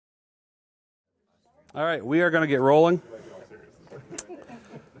All right, we are going to get rolling.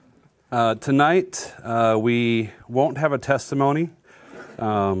 Tonight, we won't have a testimony.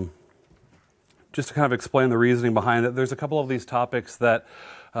 Just to kind of explain the reasoning behind it, there's a couple of these topics that,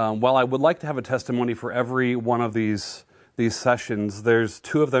 while I would like to have a testimony for every one of these sessions, there's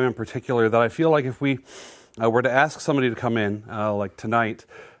two of them in particular that I feel like if we were to ask somebody to come in, like tonight,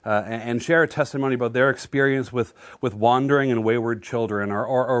 and share a testimony about their experience with wandering and wayward children,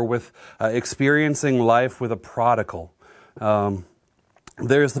 or with experiencing life with a prodigal,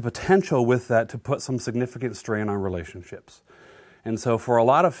 there's the potential with that to put some significant strain on relationships. And so for a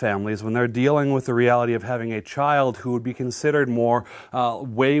lot of families, when they're dealing with the reality of having a child who would be considered more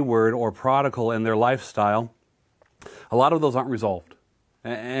wayward or prodigal in their lifestyle, a lot of those aren't resolved.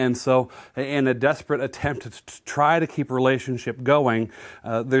 And so in a desperate attempt to try to keep a relationship going,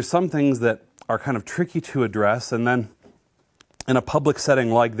 there's some things that are kind of tricky to address. And then in a public setting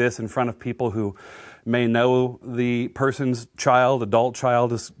like this, in front of people who may know the person's child, adult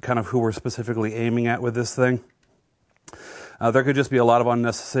child is kind of who we're specifically aiming at with this thing, there could just be a lot of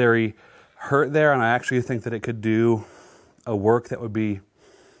unnecessary hurt there. And I actually think that it could do a work that would be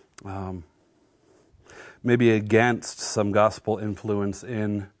maybe against some gospel influence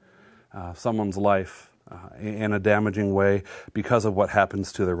in someone's life in a damaging way because of what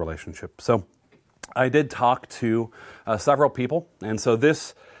happens to their relationship. So I did talk to several people, and so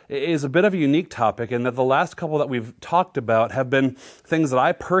this is a bit of a unique topic in that the last couple that we've talked about have been things that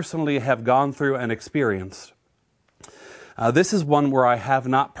I personally have gone through and experienced. This is one where I have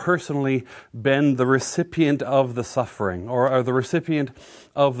not personally been the recipient of the suffering or the recipient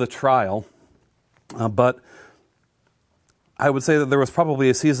of the trial. But I would say that there was probably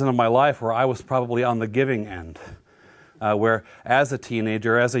a season of my life where I was probably on the giving end, where as a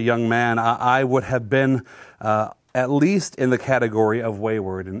teenager, as a young man, I would have been at least in the category of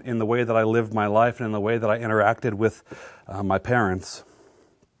wayward in the way that I lived my life and in the way that I interacted with my parents.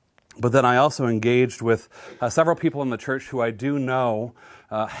 But then I also engaged with several people in the church who I do know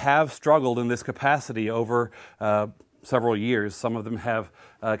have struggled in this capacity over several years. Some of them have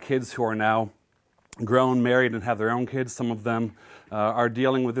kids who are now grown, married, and have their own kids. Some of them are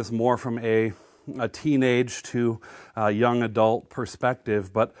dealing with this more from a teenage to young adult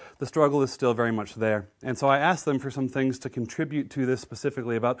perspective, but the struggle is still very much there. And so I asked them for some things to contribute to this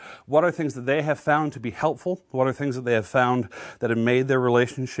specifically about what are things that they have found to be helpful, what are things that they have found that have made their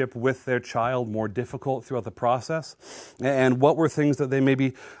relationship with their child more difficult throughout the process, and what were things that they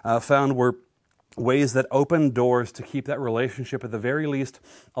maybe found were ways that opened doors to keep that relationship at the very least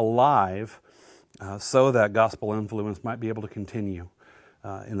alive, so that gospel influence might be able to continue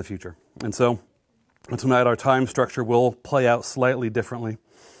in the future. And so tonight our time structure will play out slightly differently.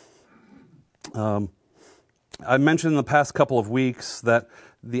 I mentioned in the past couple of weeks that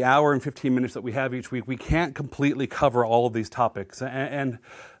the hour and 15 minutes that we have each week, we can't completely cover all of these topics. And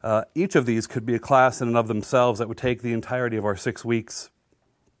each of these could be a class in and of themselves that would take the entirety of our 6 weeks.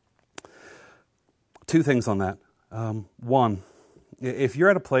 Two things on that. One, if you're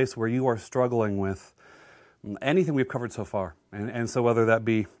at a place where you are struggling with anything we've covered so far, and so whether that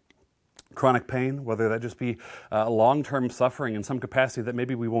be chronic pain, whether that just be long-term suffering in some capacity that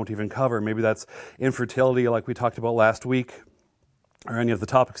maybe we won't even cover, maybe that's infertility like we talked about last week, or any of the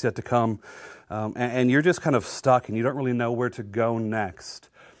topics yet to come, and you're just kind of stuck and you don't really know where to go next,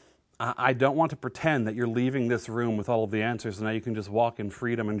 I don't want to pretend that you're leaving this room with all of the answers and now you can just walk in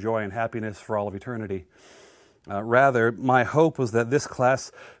freedom and joy and happiness for all of eternity. Rather, my hope was that this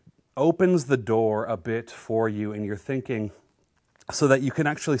class opens the door a bit for you in your thinking so that you can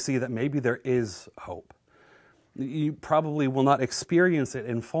actually see that maybe there is hope. You probably will not experience it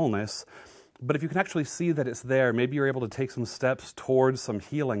in fullness, but if you can actually see that it's there, maybe you're able to take some steps towards some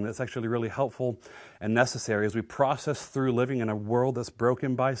healing that's actually really helpful and necessary as we process through living in a world that's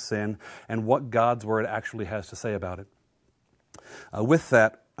broken by sin and what God's Word actually has to say about it. With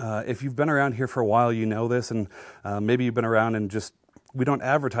that, if you've been around here for a while, you know this, and maybe you've been around and just, we don't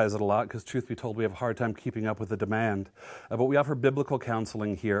advertise it a lot because truth be told, we have a hard time keeping up with the demand. But we offer biblical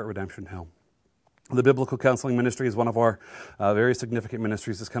counseling here at Redemption Hill. The biblical counseling ministry is one of our very significant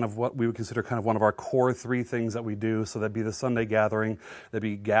ministries. It's kind of what we would consider kind of one of our core 3 things that we do. So that'd be the Sunday gathering, that'd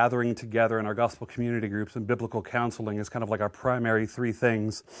be gathering together in our gospel community groups, and biblical counseling is kind of like our primary 3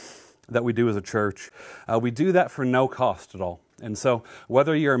 things that we do as a church. We do that for no cost at all. And so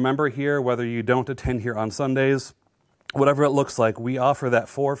whether you're a member here, whether you don't attend here on Sundays, whatever it looks like, we offer that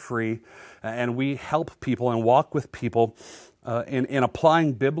for free, and we help people and walk with people in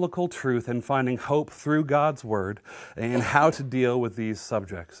applying biblical truth and finding hope through God's Word and how to deal with these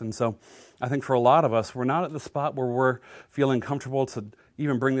subjects. And so I think for a lot of us, we're not at the spot where we're feeling comfortable to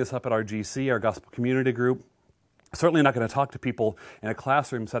even bring this up at our GC, our gospel community group. Certainly not going to talk to people in a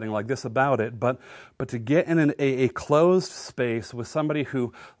classroom setting like this about it, but to get in a closed space with somebody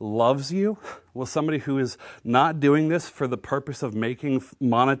who loves you, with somebody who is not doing this for the purpose of making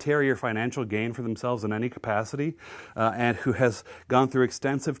monetary or financial gain for themselves in any capacity, and who has gone through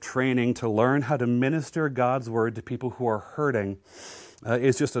extensive training to learn how to minister God's word to people who are hurting,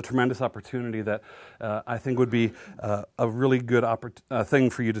 is just a tremendous opportunity that I think would be a really good thing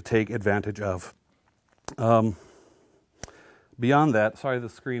for you to take advantage of. Beyond that, sorry, the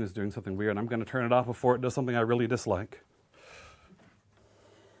screen is doing something weird. I'm going to turn it off before it does something I really dislike.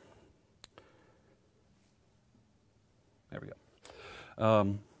 There we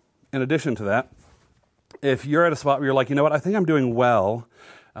go. In addition to that, if you're at a spot where you're like, you know what, I think I'm doing well,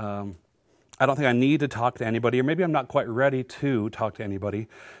 I don't think I need to talk to anybody, or maybe I'm not quite ready to talk to anybody,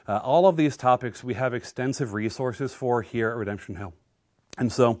 all of these topics we have extensive resources for here at Redemption Hill. And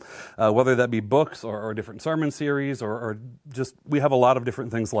so whether that be books or different sermon series or just, we have a lot of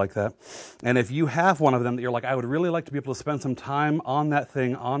different things like that. And if you have one of them that you're like, I would really like to be able to spend some time on that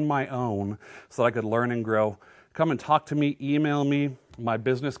thing on my own so that I could learn and grow, come and talk to me, email me. My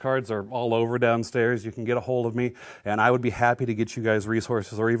business cards are all over downstairs. You can get a hold of me, and I would be happy to get you guys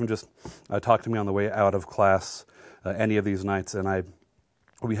resources, or even just talk to me on the way out of class any of these nights, and I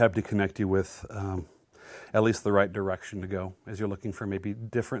would be happy to connect you with at least the right direction to go as you're looking for maybe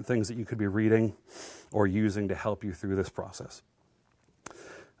different things that you could be reading or using to help you through this process.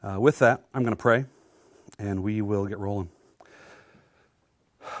 With that, I'm going to pray, and we will get rolling.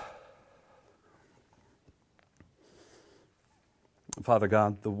 Father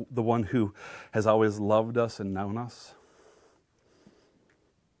God, the one who has always loved us and known us,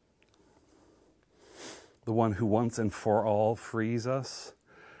 the one who once and for all frees us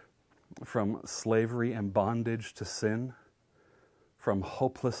from slavery and bondage to sin, from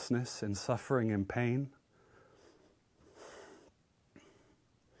hopelessness and suffering and pain.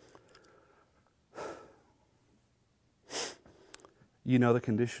 You know the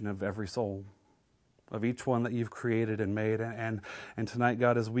condition of every soul, of each one that you've created and made. And tonight,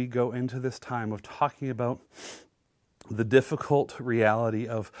 God, as we go into this time of talking about the difficult reality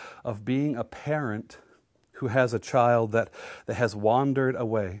of being a parent who has a child that has wandered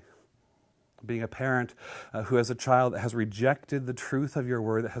away, being a parent who has a child that has rejected the truth of your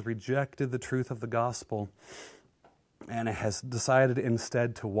word, that has rejected the truth of the gospel, and has decided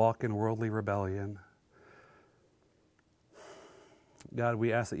instead to walk in worldly rebellion. God,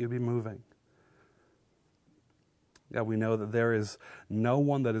 we ask that you be moving. God, we know that there is no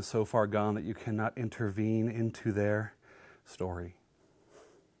one that is so far gone that you cannot intervene into their story.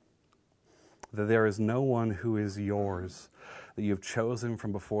 That there is no one who is yours, that you have chosen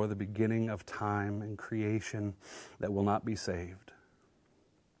from before the beginning of time and creation, that will not be saved.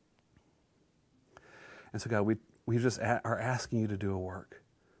 And so, God, we just are asking you to do a work.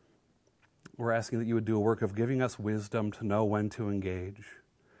 We're asking that you would do a work of giving us wisdom to know when to engage,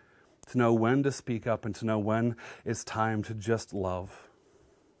 to know when to speak up, and to know when it's time to just love.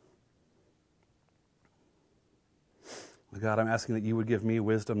 God, I'm asking that you would give me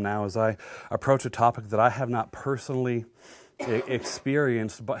wisdom now as I approach a topic that I have not personally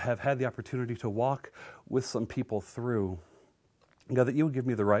experienced, but have had the opportunity to walk with some people through. God, that you would give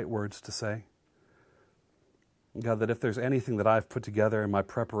me the right words to say. God, that if there's anything that I've put together in my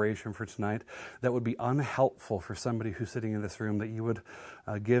preparation for tonight that would be unhelpful for somebody who's sitting in this room, that you would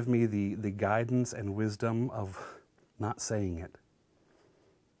give me the guidance and wisdom of not saying it.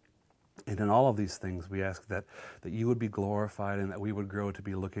 And in all of these things, we ask that you would be glorified and that we would grow to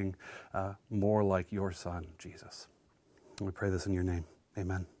be looking more like your Son, Jesus. And we pray this in your name.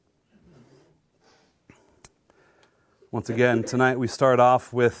 Amen. Once again, tonight we start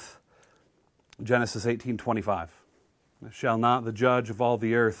off with Genesis 18:25. Shall not the judge of all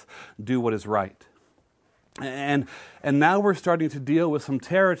the earth do what is right? And now we're starting to deal with some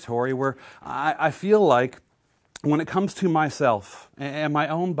territory where I feel like when it comes to myself and my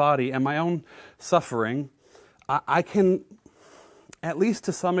own body and my own suffering, I can, at least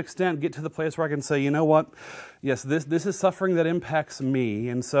to some extent, get to the place where I can say, you know what? Yes, this is suffering that impacts me,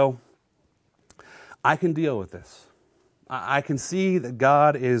 and so I can deal with this. I can see that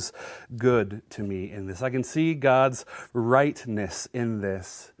God is good to me in this. I can see God's rightness in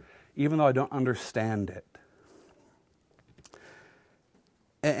this, even though I don't understand it.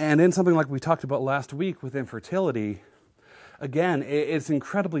 And in something like we talked about last week with infertility, again, it's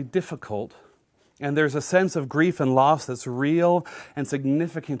incredibly difficult, and there's a sense of grief and loss that's real and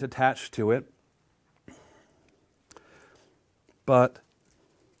significant attached to it. But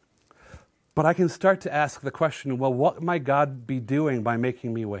But I can start to ask the question, well, what might God be doing by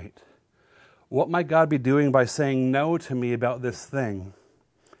making me wait? What might God be doing by saying no to me about this thing?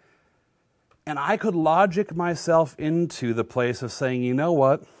 And I could logic myself into the place of saying, you know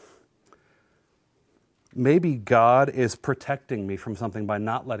what? Maybe God is protecting me from something by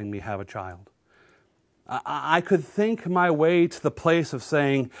not letting me have a child. I could think my way to the place of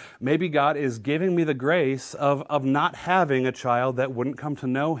saying, maybe God is giving me the grace of not having a child that wouldn't come to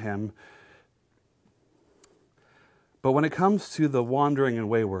know Him. But when it comes to the wandering and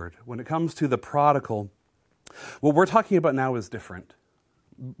wayward, when it comes to the prodigal, what we're talking about now is different.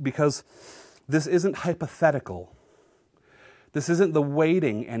 Because this isn't hypothetical. This isn't the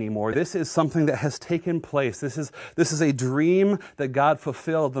waiting anymore. This is something that has taken place. This is a dream that God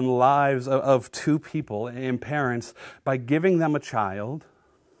fulfilled in the lives of two people and parents by giving them a child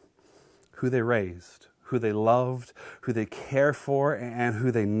who they raised, who they loved, who they care for, and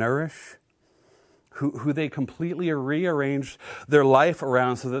who they nourish, who they completely rearranged their life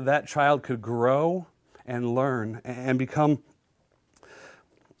around so that that child could grow and learn and become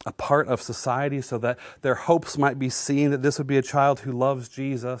a part of society so that their hopes might be seen, that this would be a child who loves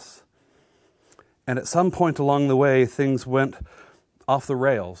Jesus. And at some point along the way, things went off the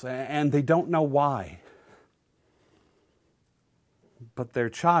rails, and they don't know why. But their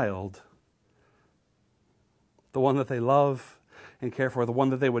child, the one that they love and care for, the one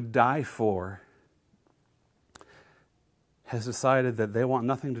that they would die for, has decided that they want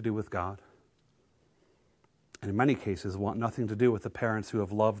nothing to do with God. And in many cases, want nothing to do with the parents who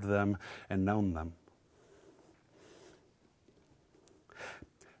have loved them and known them.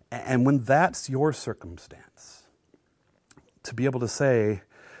 And when that's your circumstance, to be able to say,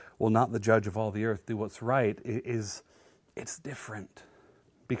 well, not the judge of all the earth, do what's right, it's different.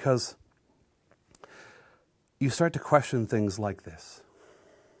 Because you start to question things like this.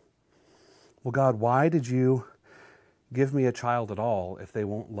 Well, God, why did you give me a child at all if they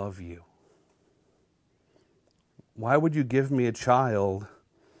won't love you? Why would you give me a child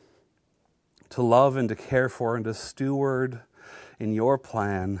to love and to care for and to steward in your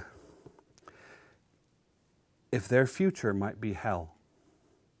plan if their future might be hell?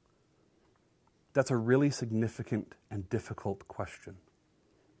 That's a really significant and difficult question.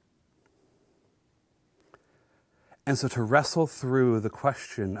 And so to wrestle through the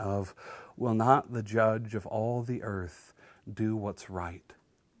question of, will not the judge of all the earth do what's right?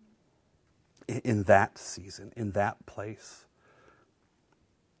 In that season, in that place,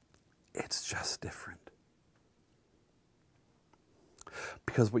 it's just different.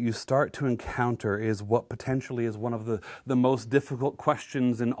 Because what you start to encounter is what potentially is one of the most difficult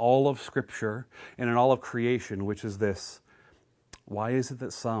questions in all of Scripture and in all of creation, which is this: why is it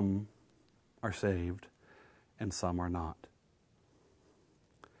that some are saved and some are not?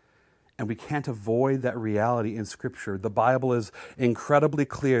 And we can't avoid that reality in Scripture. The Bible is incredibly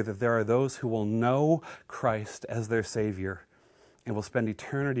clear that there are those who will know Christ as their Savior and will spend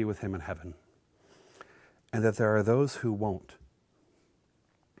eternity with Him in heaven, and that there are those who won't.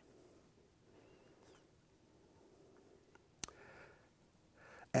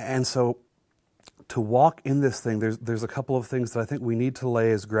 And so to walk in this thing, there's a couple of things that I think we need to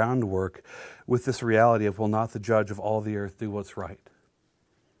lay as groundwork with this reality of, will not the judge of all the earth do what's right?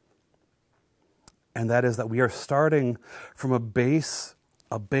 And that is that we are starting from a base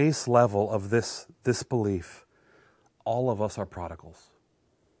level of this belief. All of us are prodigals.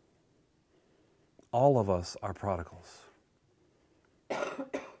 All of us are prodigals.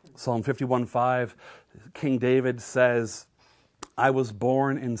 Psalm 51:5, King David says, I was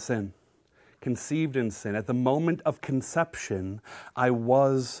born in sin, conceived in sin. At the moment of conception, I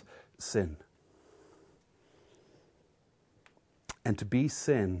was sin. And to be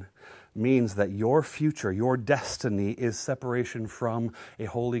sin means that your future, your destiny, is separation from a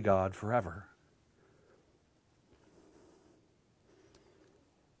holy God forever.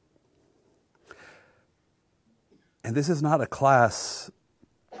 And this is not a class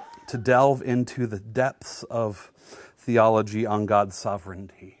to delve into the depths of theology on God's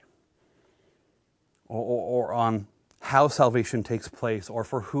sovereignty, or on how salvation takes place, or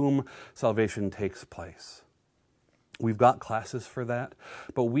for whom salvation takes place. We've got classes for that,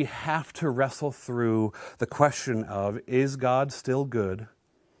 but we have to wrestle through the question of, is God still good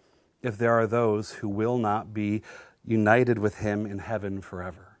if there are those who will not be united with Him in heaven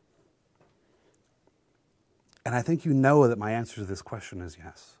forever? And I think you know that my answer to this question is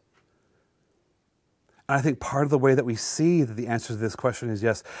yes. And I think part of the way that we see that the answer to this question is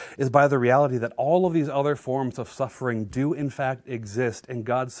yes is by the reality that all of these other forms of suffering do in fact exist, and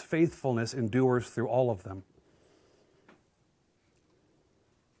God's faithfulness endures through all of them.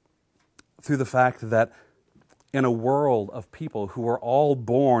 through the fact that in a world of people who are all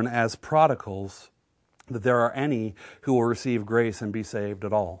born as prodigals, that there are any who will receive grace and be saved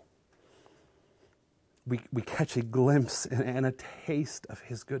at all. We catch a glimpse and a taste of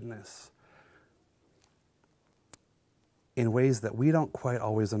His goodness in ways that we don't quite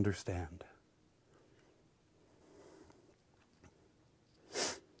always understand.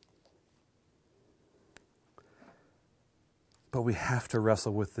 But we have to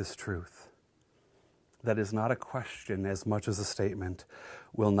wrestle with this truth. That is not a question as much as a statement.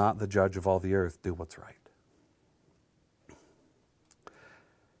 Will not the judge of all the earth do what's right?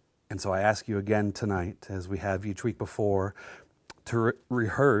 And so I ask you again tonight, as we have each week before, to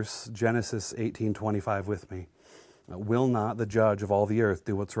rehearse Genesis 18:25 with me. Will not the judge of all the earth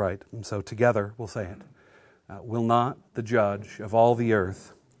do what's right? And so together we'll say it. Will not the judge of all the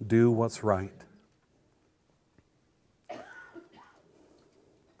earth do what's right?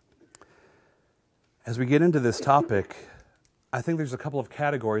 As we get into this topic, I think there's a couple of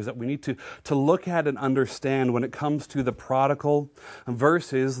categories that we need to look at and understand when it comes to the prodigal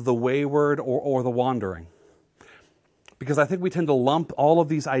versus the wayward or the wandering. Because I think we tend to lump all of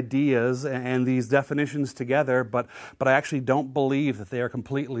these ideas and these definitions together, but I actually don't believe that they are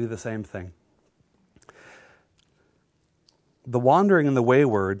completely the same thing. The wandering and the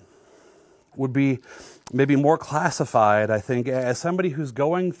wayward would be maybe more classified, I think, as somebody who's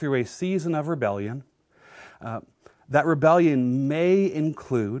going through a season of rebellion. That rebellion may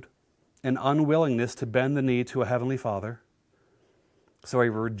include an unwillingness to bend the knee to a Heavenly Father, so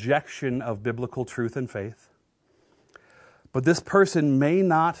a rejection of biblical truth and faith. But this person may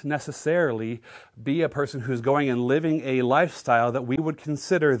not necessarily be a person who's going and living a lifestyle that we would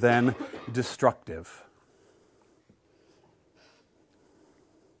consider then destructive.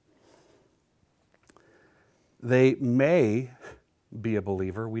 They may be a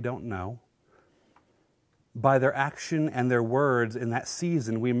believer, we don't know. By their action and their words in that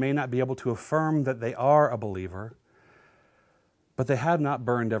season, we may not be able to affirm that they are a believer, but they have not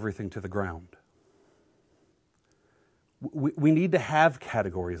burned everything to the ground. We need to have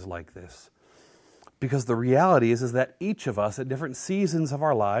categories like this, because the reality is that each of us at different seasons of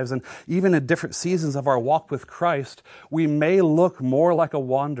our lives, and even at different seasons of our walk with Christ, we may look more like a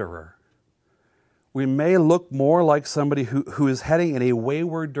wanderer. We may look more like somebody who is heading in a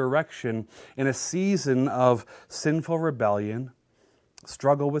wayward direction in a season of sinful rebellion,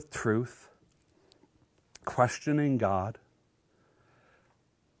 struggle with truth, questioning God.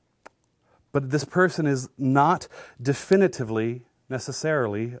 But this person is not definitively,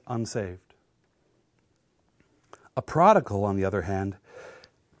 necessarily unsaved. A prodigal, on the other hand,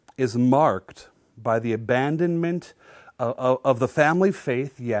 is marked by the abandonment of the family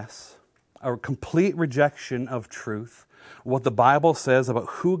faith, yes, a complete rejection of truth, what the Bible says about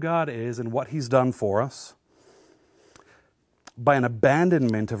who God is and what He's done for us, by an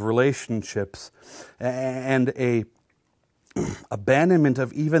abandonment of relationships and a abandonment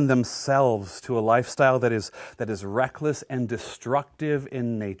of even themselves to a lifestyle that is reckless and destructive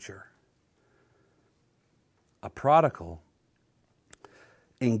in nature. A prodigal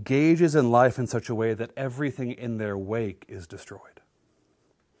engages in life in such a way that everything in their wake is destroyed.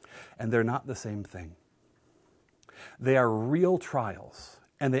 And they're not the same thing. They are real trials,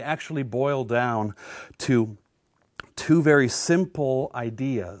 and they actually boil down to two very simple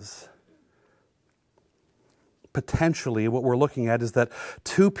ideas. Potentially, what we're looking at is that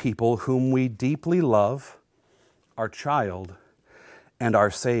two people whom we deeply love, our child and our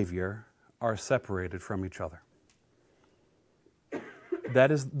Savior, are separated from each other.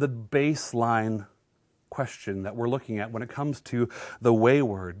 That is the baseline question that we're looking at when it comes to the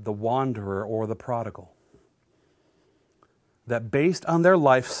wayward, the wanderer, or the prodigal. That based on their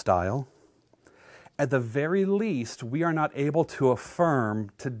lifestyle, at the very least, we are not able to affirm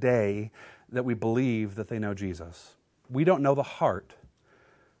today that we believe that they know Jesus. We don't know the heart,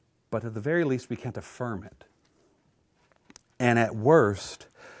 but at the very least, we can't affirm it. And at worst,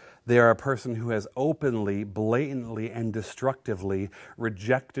 they are a person who has openly, blatantly, and destructively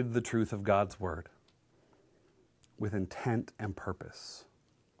rejected the truth of God's Word with intent and purpose.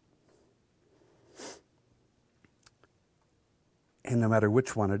 And no matter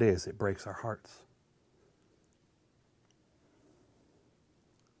which one it is, it breaks our hearts.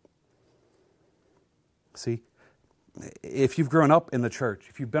 See, if you've grown up in the church,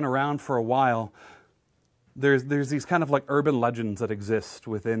 if you've been around for a while, there's these kind of like urban legends that exist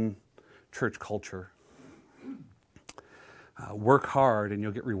within church culture. Work hard and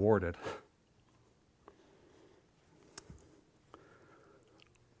you'll get rewarded.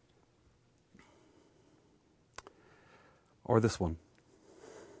 Or this one.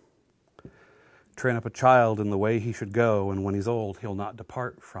 train up a child in the way he should go, and when he's old, he'll not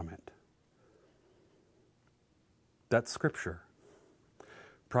depart from it. That's Scripture.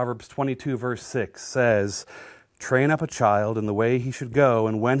 Proverbs 22, verse 6 says, train up a child in the way he should go,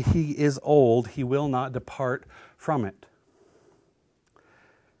 and when he is old, he will not depart from it.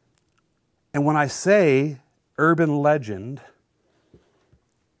 And when I say urban legend,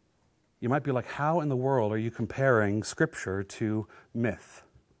 you might be like, how in the world are you comparing Scripture to myth?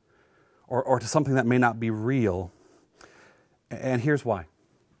 Or to something that may not be real? And here's why.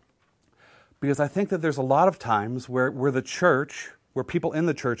 Because I think that there's a lot of times where the church, where people in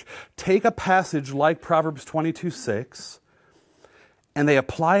the church take a passage like Proverbs 22:6 and they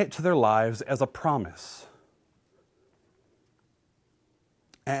apply it to their lives as a promise.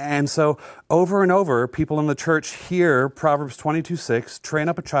 And so over and over, people in the church hear Proverbs 22:6, train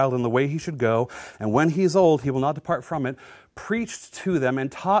up a child in the way he should go, and when he is old, he will not depart from it, preached to them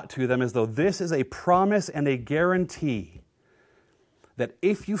and taught to them as though this is a promise and a guarantee that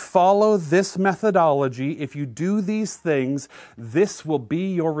if you follow this methodology, if you do these things, this will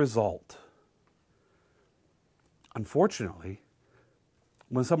be your result. Unfortunately,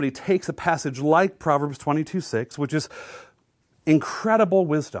 when somebody takes a passage like Proverbs 22:6, which is incredible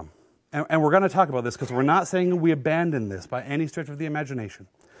wisdom, and we're going to talk about this because we're not saying we abandon this by any stretch of the imagination.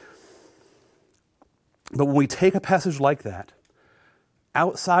 But when we take a passage like that,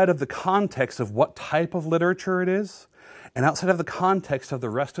 outside of the context of what type of literature it is, and outside of the context of the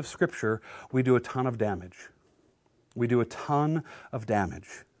rest of Scripture, we do a ton of damage. We do a ton of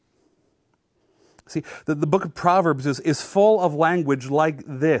damage. See, the book of Proverbs is full of language like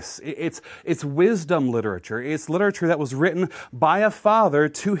this. It's wisdom literature. It's literature that was written by a father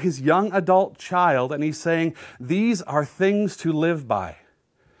to his young adult child, and he's saying, these are things to live by.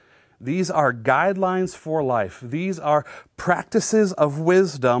 These are guidelines for life. These are practices of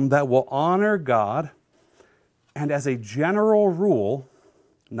wisdom that will honor God. And as a general rule,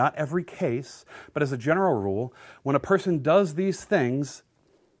 not every case, but as a general rule, when a person does these things,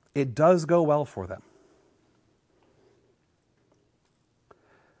 it does go well for them.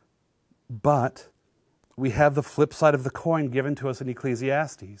 But we have the flip side of the coin given to us in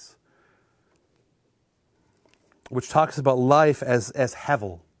Ecclesiastes, which talks about life as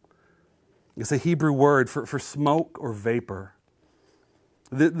hevel. It's a Hebrew word for smoke or vapor.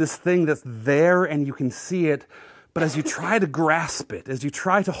 This thing that's there and you can see it, but as you try to grasp it, as you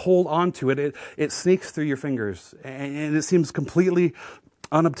try to hold on to it, it sneaks through your fingers and it seems completely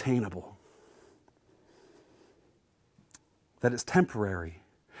unobtainable. That it's temporary,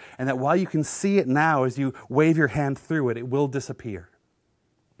 and that while you can see it now, as you wave your hand through it, it will disappear.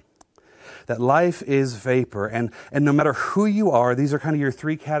 That life is vapor, and no matter who you are, these are kind of your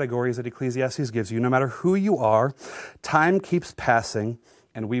three categories that Ecclesiastes gives you. No matter who you are, time keeps passing,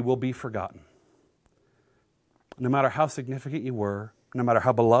 and we will be forgotten. No matter how significant you were, no matter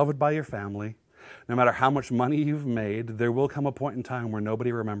how beloved by your family, no matter how much money you've made, there will come a point in time where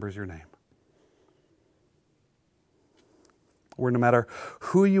nobody remembers your name. Where no matter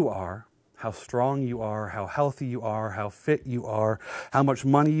who you are, how strong you are, how healthy you are, how fit you are, how much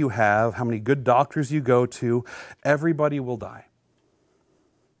money you have, how many good doctors you go to, everybody will die.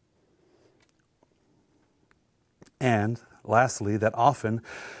 And lastly, that often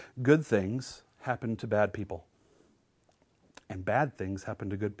good things happen to bad people, and bad things happen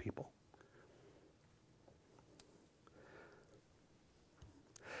to good people.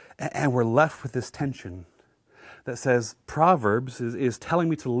 And we're left with this tension that says Proverbs is telling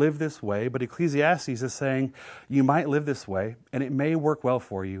me to live this way, but Ecclesiastes is saying you might live this way, and it may work well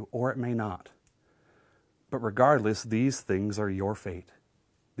for you, or it may not. But regardless, these things are your fate.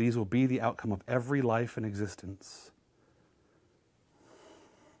 These will be the outcome of every life in existence.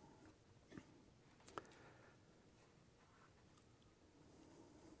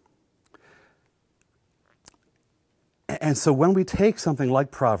 And so when we take something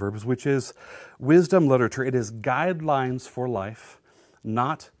like Proverbs, which is wisdom literature, it is guidelines for life,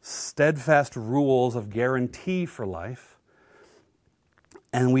 not steadfast rules of guarantee for life,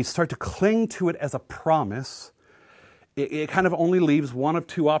 and we start to cling to it as a promise, it kind of only leaves one of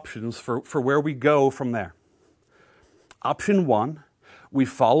two options for where we go from there. Option one, we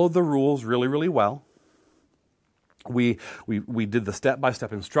follow the rules really, really well. We did the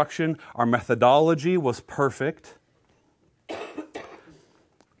step-by-step instruction. Our methodology was perfect.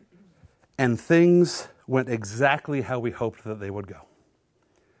 And things went exactly how we hoped that they would go.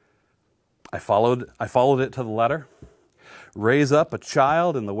 I followed it to the letter. Raise up a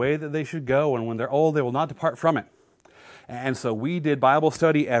child in the way that they should go, and when they're old, they will not depart from it. And so we did Bible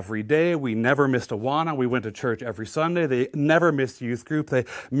study every day. We never missed Awana. We went to church every Sunday. They never missed youth group. They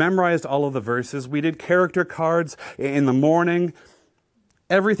memorized all of the verses. We did character cards in the morning.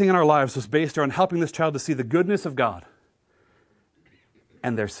 Everything in our lives was based around helping this child to see the goodness of God.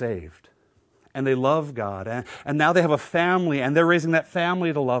 And they're saved. And they love God. And now they have a family, and they're raising that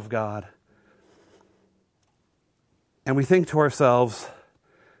family to love God. And we think to ourselves,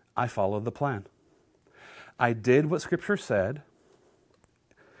 I followed the plan. I did what Scripture said.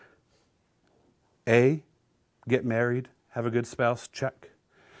 A, get married, have a good spouse, check.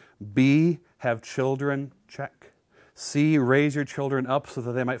 B, have children, check. C, raise your children up so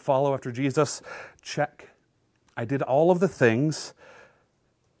that they might follow after Jesus, check. I did all of the things.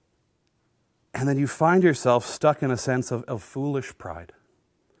 And then you find yourself stuck in a sense of foolish pride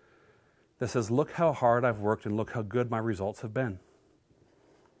that says, look how hard I've worked and look how good my results have been.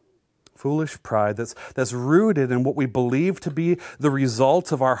 Foolish pride that's rooted in what we believe to be the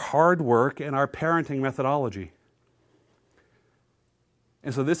results of our hard work and our parenting methodology.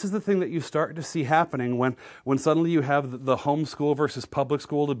 And so this is the thing that you start to see happening when suddenly you have the homeschool versus public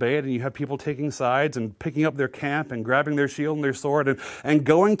school debate, and you have people taking sides and picking up their camp and grabbing their shield and their sword and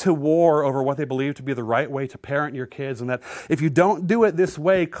going to war over what they believe to be the right way to parent your kids, and that if you don't do it this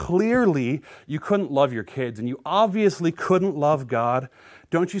way, clearly you couldn't love your kids, and you obviously couldn't love God.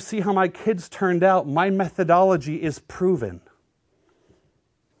 Don't you see how my kids turned out? My methodology is proven.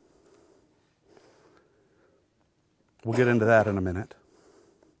 We'll get into that in a minute.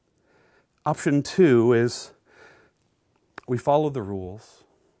 Option 2 is we followed the rules.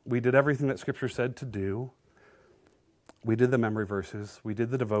 We did everything that Scripture said to do. We did the memory verses. We did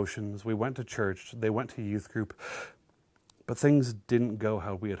the devotions. We went to church. They went to youth group. But things didn't go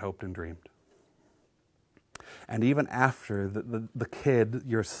how we had hoped and dreamed. And even after the kid,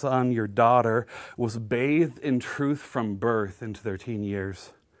 your son, your daughter, was bathed in truth from birth into their teen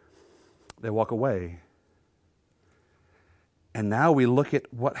years, they walk away. And now we look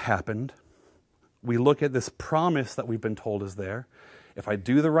at what happened. We look at this promise that we've been told is there. If I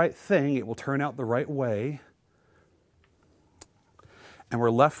do the right thing, it will turn out the right way. And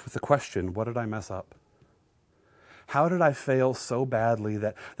we're left with the question, what did I mess up? How did I fail so badly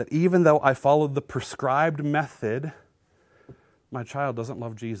that even though I followed the prescribed method, my child doesn't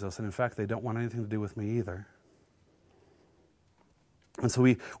love Jesus, and in fact, they don't want anything to do with me either? And so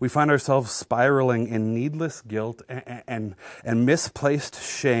we find ourselves spiraling in needless guilt and misplaced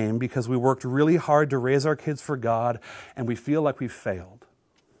shame because we worked really hard to raise our kids for God, and we feel like we've failed.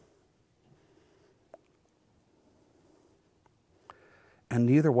 And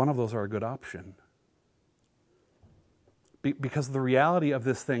neither one of those are a good option. Because the reality of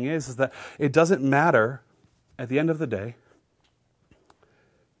this thing is that it doesn't matter at the end of the day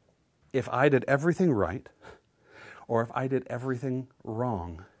if I did everything right or if I did everything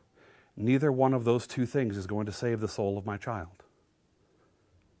wrong. Neither one of those two things is going to save the soul of my child.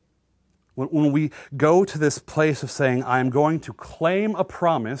 When we go to this place of saying, I'm going to claim a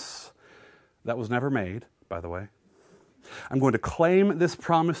promise that was never made, by the way. I'm going to claim this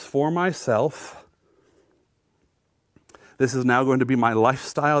promise for myself. This is now going to be my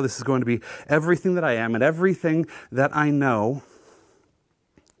lifestyle. This is going to be everything that I am and everything that I know.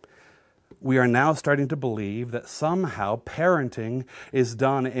 We are now starting to believe that somehow parenting is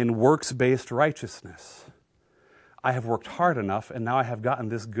done in works-based righteousness. I have worked hard enough, and now I have gotten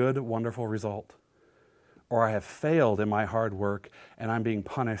this good, wonderful result. Or I have failed in my hard work, and I'm being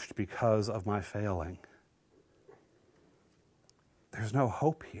punished because of my failing. There's no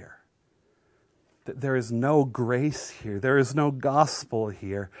hope here. There is no grace here. There is no gospel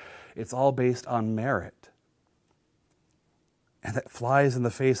here. It's all based on merit. And that flies in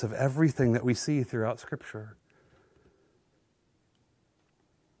the face of everything that we see throughout Scripture.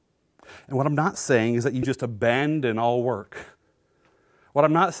 And what I'm not saying is that you just abandon all work. What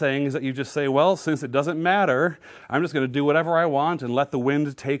I'm not saying is that you just say, well, since it doesn't matter, I'm just going to do whatever I want and let the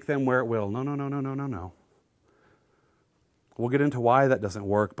wind take them where it will. No. We'll get into why that doesn't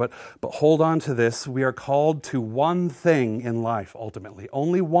work, but hold on to this. We are called to one thing in life, ultimately.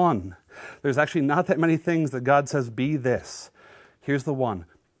 Only one. There's actually not that many things that God says, be this. Here's the one.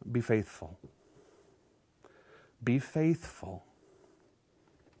 Be faithful. Be faithful.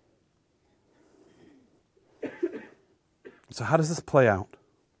 So how does this play out?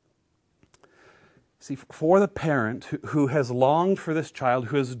 See, for the parent who has longed for this child,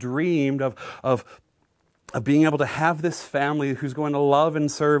 who has dreamed of being able to have this family who's going to love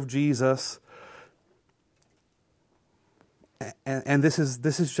and serve Jesus, and this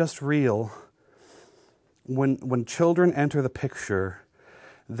is just real. When children enter the picture,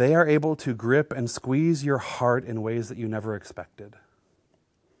 they are able to grip and squeeze your heart in ways that you never expected.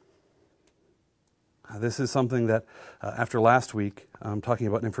 This is something that, after last week, talking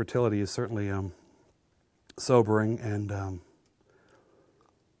about infertility is certainly sobering, and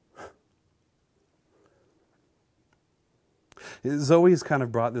Zoe's kind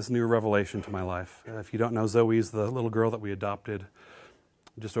of brought this new revelation to my life. If you don't know, Zoe's the little girl that we adopted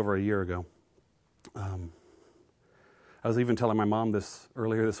just over a year ago. I was even telling my mom this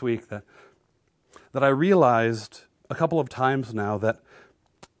earlier this week that I realized a couple of times now that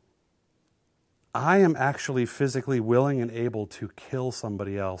I am actually physically willing and able to kill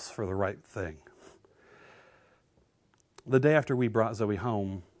somebody else for the right thing. The day after we brought Zoe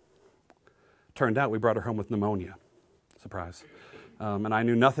home, turned out we brought her home with pneumonia. Surprise. And I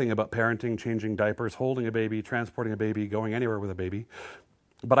knew nothing about parenting, changing diapers, holding a baby, transporting a baby, going anywhere with a baby.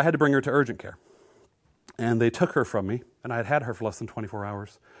 But I had to bring her to urgent care. And they took her from me, and I had had her for less than 24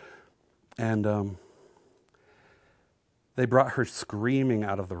 hours. And they brought her screaming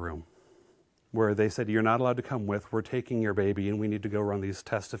out of the room, where they said, "You're not allowed to come with. We're taking your baby, and we need to go run these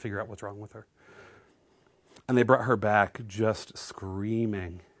tests to figure out what's wrong with her." And they brought her back just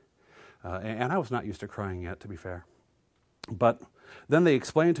screaming. And I was not used to crying yet, to be fair. But then they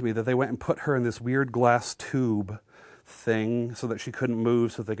explained to me that they went and put her in this weird glass tube thing so that she couldn't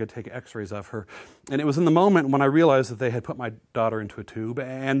move, so they could take x-rays of her. And it was in the moment when I realized that they had put my daughter into a tube,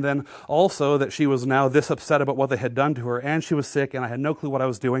 and then also that she was now this upset about what they had done to her, and she was sick, and I had no clue what I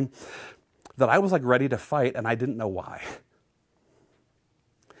was doing, that I was like ready to fight, and I didn't know why.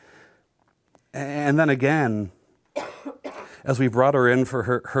 And then again, as we brought her in for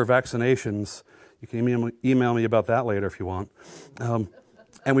her vaccinations, you can email me about that later if you want,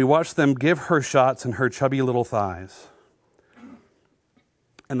 and we watched them give her shots in her chubby little thighs.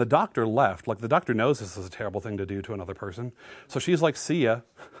 And the doctor left. Like, the doctor knows this is a terrible thing to do to another person. So she's like, "See ya.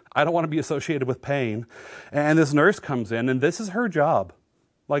 I don't want to be associated with pain." And this nurse comes in, and this is her job.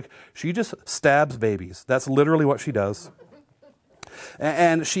 Like, she just stabs babies. That's literally what she does.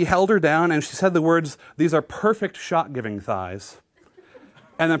 And she held her down, and she said the words, "These are perfect shot-giving thighs,"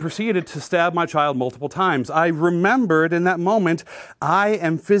 and then proceeded to stab my child multiple times. I remembered in that moment, I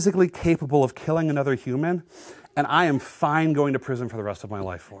am physically capable of killing another human, and I am fine going to prison for the rest of my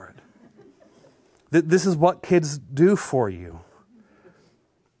life for it. This is what kids do for you.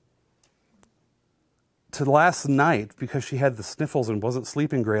 To last night, because she had the sniffles and wasn't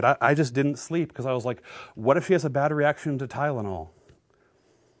sleeping great, I just didn't sleep because I was like, what if she has a bad reaction to Tylenol?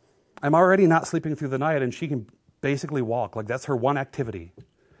 I'm already not sleeping through the night, and she can basically walk. Like, that's her one activity.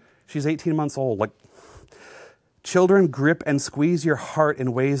 She's 18 months old. Like, children grip and squeeze your heart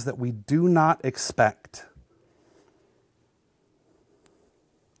in ways that we do not expect.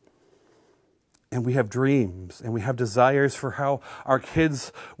 And we have dreams, and we have desires for how our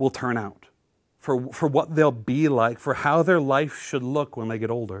kids will turn out, for what they'll be like, for how their life should look when they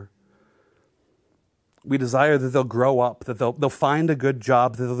get older. We desire that they'll grow up, that they'll find a good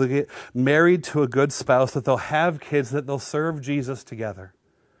job, that they'll get married to a good spouse, that they'll have kids, that they'll serve Jesus together.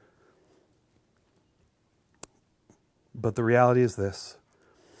 But the reality is this,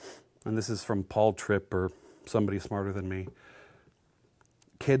 and this is from Paul Tripp or somebody smarter than me: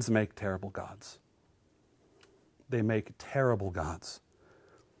 kids make terrible gods. They make terrible gods.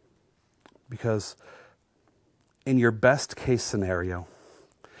 Because in your best case scenario,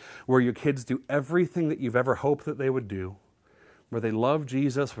 where your kids do everything that you've ever hoped that they would do, where they love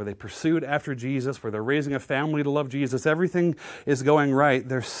Jesus, where they pursued after Jesus, where they're raising a family to love Jesus, everything is going right,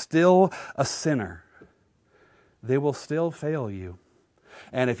 they're still a sinner. They will still fail you.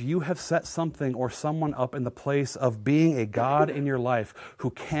 And if you have set something or someone up in the place of being a God in your life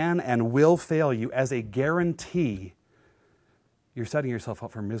who can and will fail you as a guarantee, you're setting yourself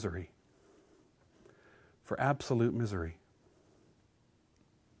up for misery. For absolute misery.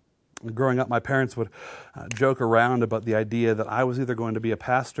 Growing up, my parents would joke around about the idea that I was either going to be a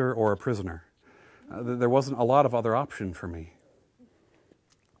pastor or a prisoner. There wasn't a lot of other option for me.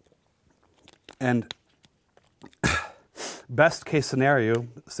 And best case scenario,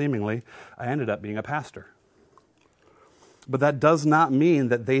 seemingly, I ended up being a pastor. But that does not mean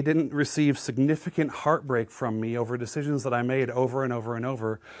that they didn't receive significant heartbreak from me over decisions that I made over and over and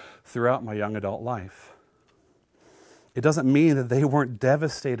over throughout my young adult life. It doesn't mean that they weren't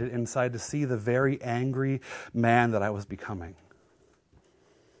devastated inside to see the very angry man that I was becoming.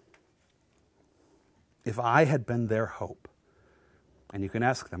 If I had been their hope, and you can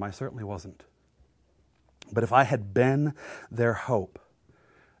ask them, I certainly wasn't. But if I had been their hope,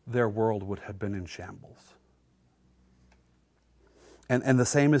 their world would have been in shambles. And the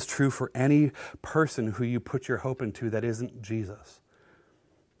same is true for any person who you put your hope into that isn't Jesus.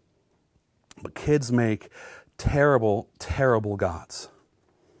 But kids make terrible, terrible gods.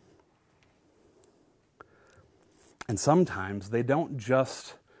 And sometimes they don't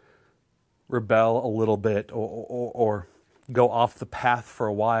just rebel a little bit or go off the path for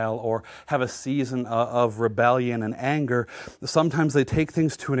a while or have a season of rebellion and anger. Sometimes they take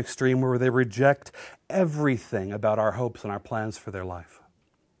things to an extreme where they reject everything about our hopes and our plans for their life.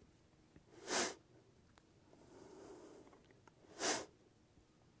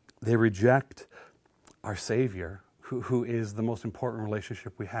 They reject our Savior, who is the most important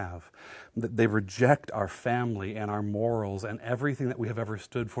relationship we have. They reject our family and our morals and everything that we have ever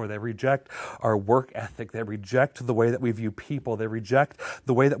stood for. They reject our work ethic. They reject the way that we view people. They reject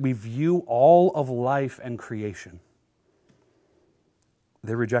the way that we view all of life and creation.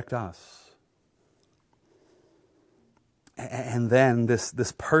 They reject us. And then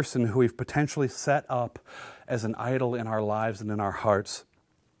this person who we've potentially set up as an idol in our lives and in our hearts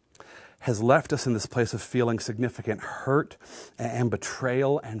has left us in this place of feeling significant hurt and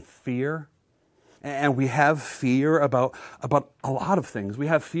betrayal and fear. And we have fear about a lot of things. We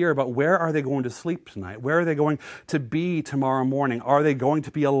have fear about where are they going to sleep tonight? Where are they going to be tomorrow morning? Are they going to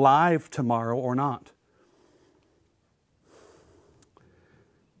be alive tomorrow or not?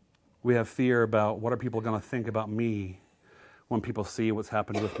 We have fear about what are people going to think about me when people see what's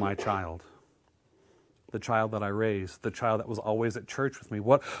happened with my child. The child that I raised, the child that was always at church with me.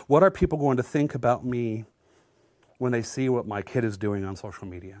 What are people going to think about me when they see what my kid is doing on social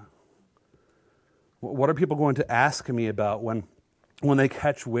media? What are people going to ask me about when they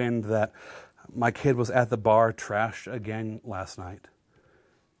catch wind that my kid was at the bar trashed again last night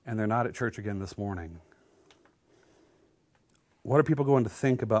and they're not at church again this morning? What are people going to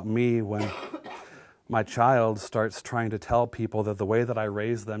think about me when my child starts trying to tell people that the way that I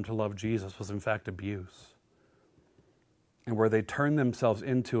raised them to love Jesus was in fact abuse? And where they turn themselves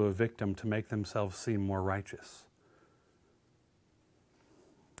into a victim to make themselves seem more righteous?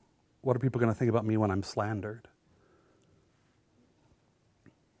 What are people going to think about me when I'm slandered?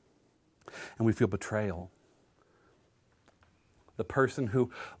 And we feel betrayal. The person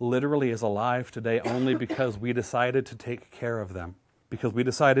who literally is alive today only because we decided to take care of them. Because we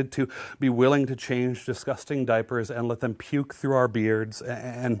decided to be willing to change disgusting diapers and let them puke through our beards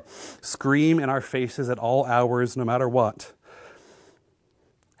and scream in our faces at all hours, no matter what,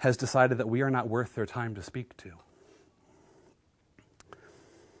 has decided that we are not worth their time to speak to.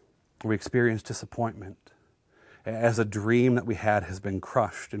 We experience disappointment as a dream that we had has been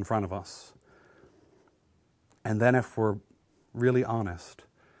crushed in front of us. And then if we're really honest,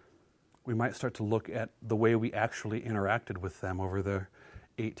 we might start to look at the way we actually interacted with them over their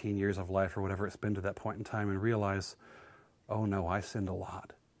 18 years of life or whatever it's been to that point in time and realize, oh no, I sinned a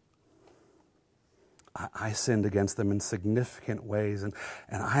lot. I sinned against them in significant ways, and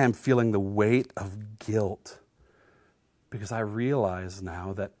I am feeling the weight of guilt because I realize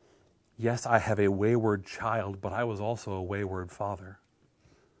now that, yes, I have a wayward child, but I was also a wayward father.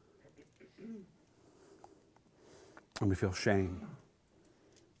 And we feel shame.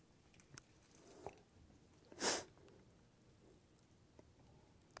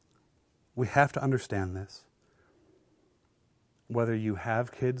 We have to understand this. Whether you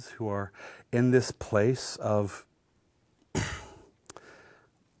have kids who are in this place of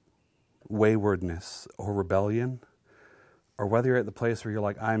waywardness or rebellion, or whether you're at the place where you're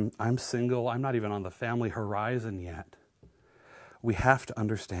like, I'm single, I'm not even on the family horizon yet, we have to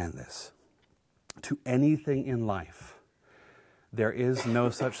understand this. To anything in life, there is no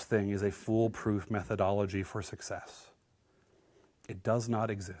such thing as a foolproof methodology for success. It does not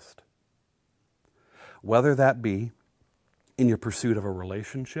exist. Whether that be in your pursuit of a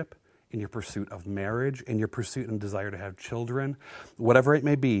relationship, in your pursuit of marriage, in your pursuit and desire to have children, whatever it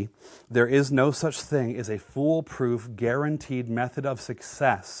may be, there is no such thing as a foolproof, guaranteed method of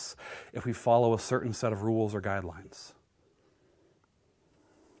success if we follow a certain set of rules or guidelines.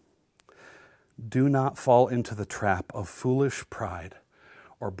 Do not fall into the trap of foolish pride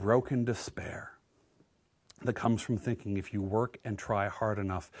or broken despair that comes from thinking if you work and try hard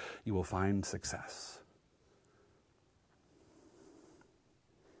enough, you will find success.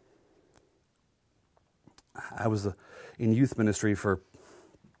 I was in youth ministry for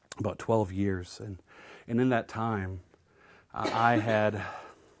about 12 years, and in that time, I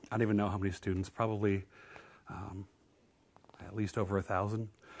don't even know how many students, probably at least over 1,000.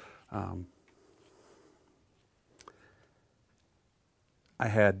 I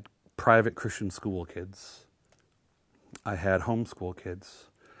had private Christian school kids. I had homeschool kids.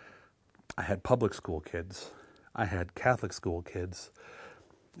 I had public school kids. I had Catholic school kids.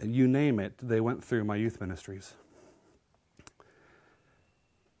 You name it, they went through my youth ministries.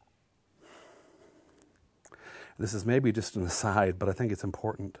 This is maybe just an aside, but I think it's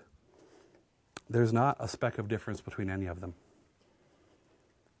important. There's not a speck of difference between any of them.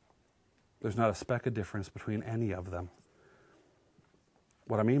 There's not a speck of difference between any of them.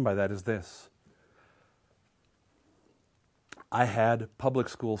 What I mean by that is this. I had public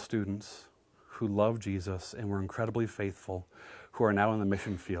school students who loved Jesus and were incredibly faithful, who are now in the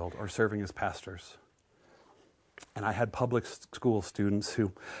mission field or serving as pastors. And I had public school students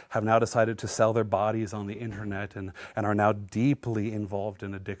who have now decided to sell their bodies on the internet and are now deeply involved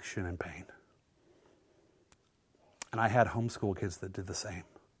in addiction and pain. And I had homeschool kids that did the same.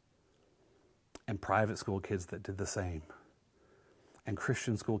 And private school kids that did the same. And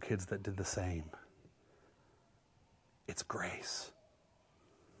Christian school kids that did the same. It's grace.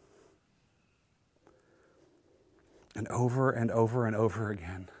 And over and over and over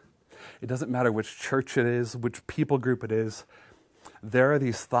again, it doesn't matter which church it is, which people group it is, there are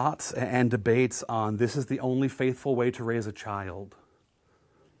these thoughts and debates on this is the only faithful way to raise a child.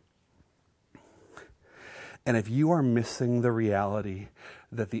 And if you are missing the reality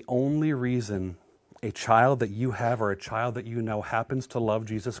that the only reason a child that you have or a child that you know happens to love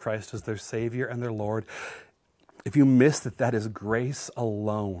Jesus Christ as their Savior and their Lord, if you miss that that is grace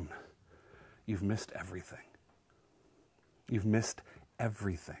alone, you've missed everything. You've missed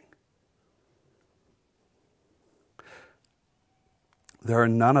everything. There are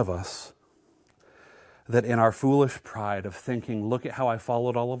none of us that in our foolish pride of thinking, look at how I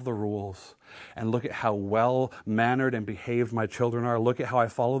followed all of the rules, and look at how well-mannered and behaved my children are, look at how I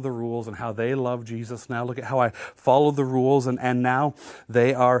follow the rules and how they love Jesus now, look at how I followed the rules and now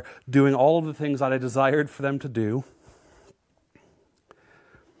they are doing all of the things that I desired for them to do.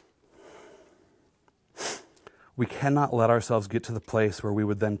 We cannot let ourselves get to the place where we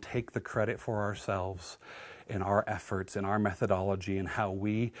would then take the credit for ourselves in our efforts, in our methodology, and how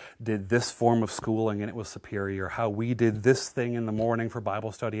we did this form of schooling and it was superior, how we did this thing in the morning for Bible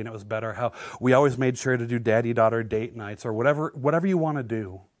study and it was better, how we always made sure to do daddy-daughter date nights, or whatever you want to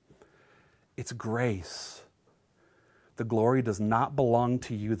do. It's grace. The glory does not belong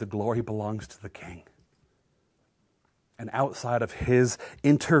to you. The glory belongs to the King. And outside of His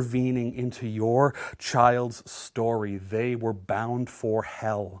intervening into your child's story, they were bound for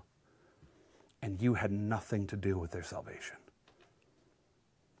hell. And you had nothing to do with their salvation.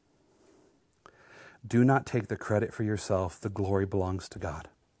 Do not take the credit for yourself. The glory belongs to God.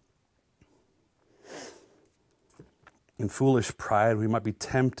 In foolish pride, we might be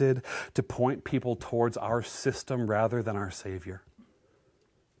tempted to point people towards our system rather than our Savior.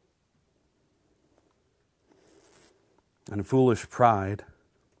 And in foolish pride,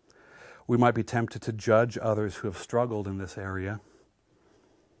 we might be tempted to judge others who have struggled in this area.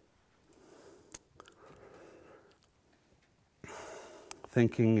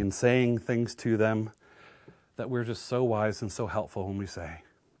 Thinking and saying things to them that we're just so wise and so helpful when we say,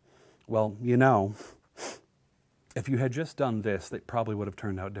 well, you know, if you had just done this, it probably would have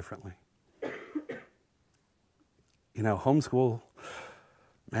turned out differently. You know, homeschool,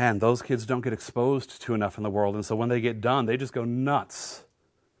 man, those kids don't get exposed to enough in the world, and so when they get done, they just go nuts.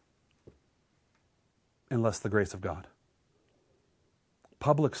 Unless the grace of God.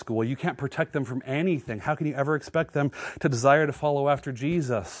 Public school, you can't protect them from anything. How can you ever expect them to desire to follow after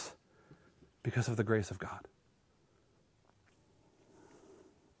Jesus? Because of the grace of God.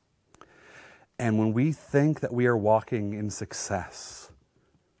 And when we think that we are walking in success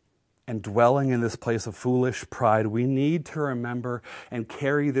and dwelling in this place of foolish pride, we need to remember and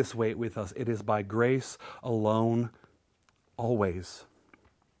carry this weight with us. It is by grace alone, always.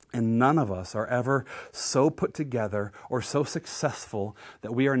 And none of us are ever so put together or so successful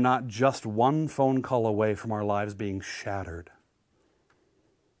that we are not just one phone call away from our lives being shattered.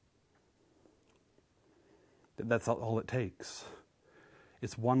 That's all it takes.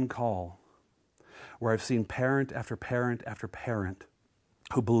 It's one call where I've seen parent after parent after parent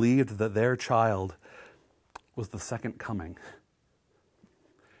who believed that their child was the second coming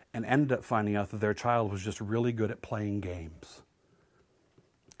and ended up finding out that their child was just really good at playing games.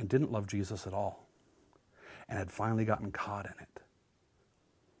 And didn't love Jesus at all, and had finally gotten caught in it.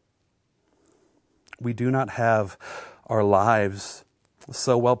 We do not have our lives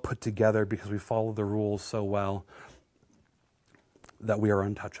so well put together because we follow the rules so well that we are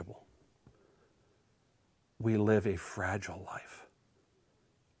untouchable. We live a fragile life.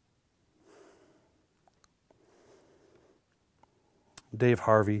 Dave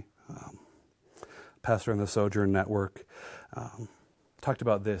Harvey, pastor in the Sojourn Network, talked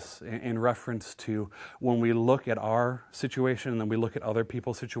about this in reference to when we look at our situation and then we look at other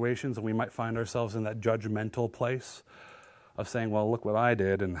people's situations, and we might find ourselves in that judgmental place of saying, well, look what I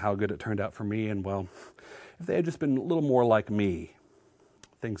did and how good it turned out for me, and well, if they had just been a little more like me,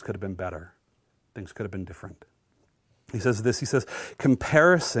 things could have been better. Things could have been different. He says this, he says,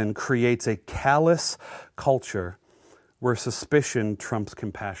 comparison creates a callous culture where suspicion trumps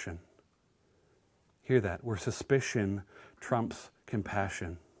compassion. Hear that, where suspicion trumps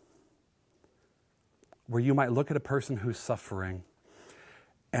compassion. Where you might look at a person who's suffering,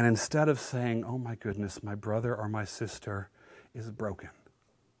 and instead of saying, oh my goodness, my brother or my sister is broken,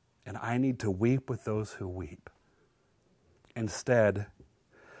 and I need to weep with those who weep, instead,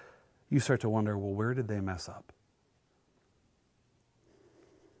 you start to wonder, well, where did they mess up?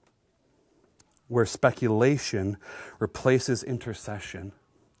 Where speculation replaces intercession.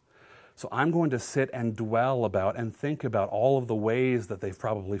 So I'm going to sit and dwell about and think about all of the ways that they've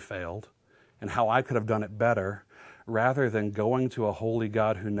probably failed and how I could have done it better, rather than going to a holy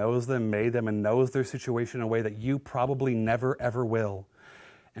God who knows them, made them, and knows their situation in a way that you probably never, ever will,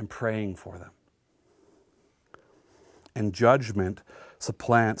 and praying for them. And judgment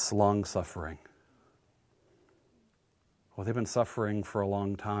supplants long-suffering. Well, they've been suffering for a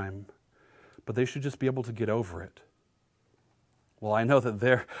long time, but they should just be able to get over it. Well, I know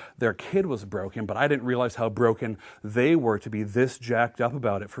that their kid was broken, but I didn't realize how broken they were to be this jacked up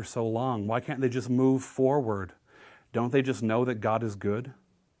about it for so long. Why can't they just move forward? Don't they just know that God is good?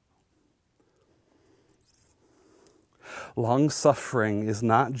 Long-suffering is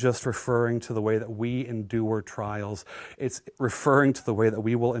not just referring to the way that we endure trials. It's referring to the way that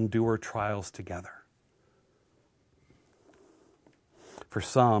we will endure trials together. For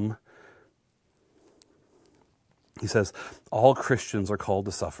some, he says, all Christians are called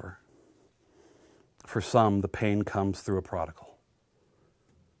to suffer. For some, the pain comes through a prodigal.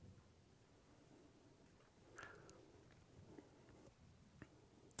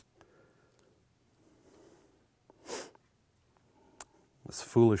 It's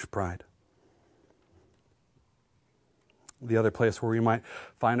foolish pride. The other place where we might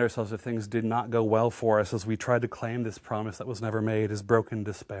find ourselves if things did not go well for us as we tried to claim this promise that was never made is broken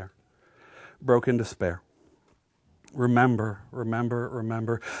despair. Broken despair. Remember,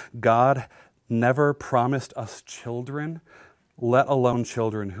 God never promised us children, let alone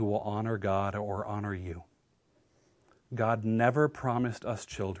children who will honor God or honor you. God never promised us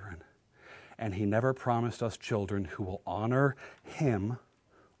children, and He never promised us children who will honor Him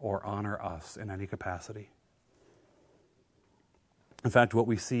or honor us in any capacity. In fact, what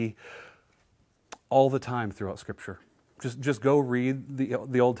we see all the time throughout Scripture, just go read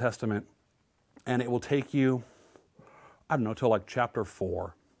the Old Testament, and it will take you, I don't know, till like chapter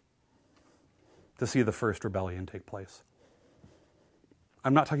 4 to see the first rebellion take place.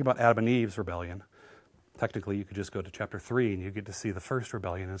 I'm not talking about Adam and Eve's rebellion. Technically, you could just go to chapter 3 and you get to see the first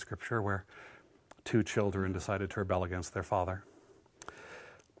rebellion in Scripture where 2 children decided to rebel against their father.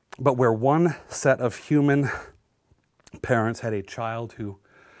 But where one set of human parents had a child who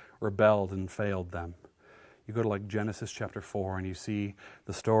rebelled and failed them. You go to like Genesis chapter 4 and you see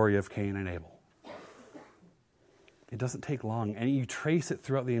the story of Cain and Abel. It doesn't take long, and you trace it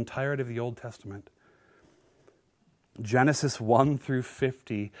throughout the entirety of the Old Testament. Genesis 1 through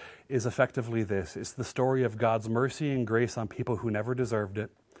 50 is effectively this. It's the story of God's mercy and grace on people who never deserved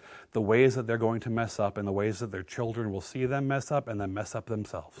it, the ways that they're going to mess up, and the ways that their children will see them mess up and then mess up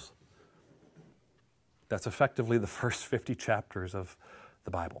themselves. That's effectively the first 50 chapters of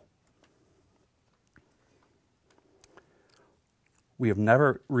the Bible. We have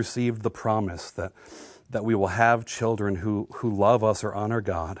never received the promise that we will have children who love us or honor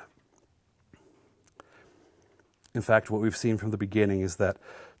God. In fact, what we've seen from the beginning is that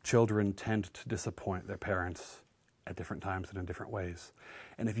children tend to disappoint their parents at different times and in different ways.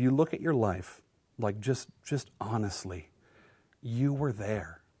 And if you look at your life, like just honestly, you were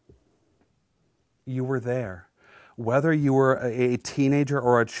there. You were there. Whether you were a teenager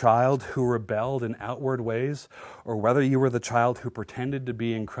or a child who rebelled in outward ways, or whether you were the child who pretended to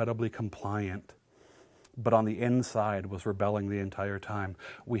be incredibly compliant, but on the inside was rebelling the entire time,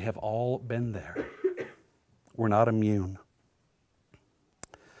 we have all been there. We're not immune.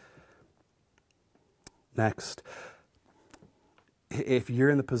 Next, if you're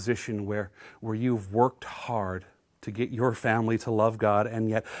in the position where you've worked hard to get your family to love God, and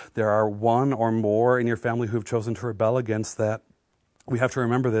yet there are one or more in your family who have chosen to rebel against that, we have to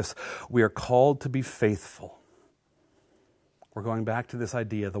remember this. We are called to be faithful. We're going back to this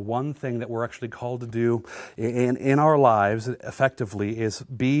idea. The one thing that we're actually called to do in our lives effectively is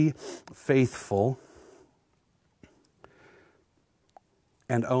be faithful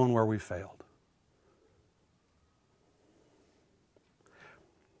and own where we failed.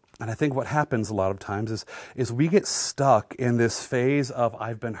 And I think what happens a lot of times is we get stuck in this phase of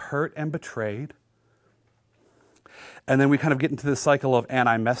I've been hurt and betrayed. And then we kind of get into this cycle of, and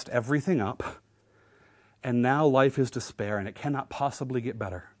I messed everything up, and now life is despair, and it cannot possibly get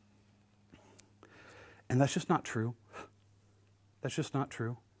better. And that's just not true. That's just not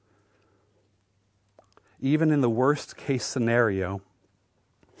true. Even in the worst case scenario,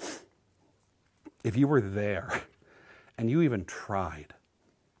 if you were there and you even tried,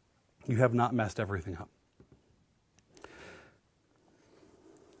 you have not messed everything up.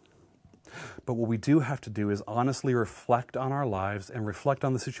 But what we do have to do is honestly reflect on our lives and reflect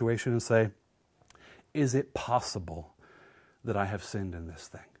on the situation and say, is it possible that I have sinned in this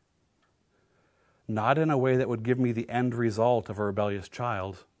thing? Not in a way that would give me the end result of a rebellious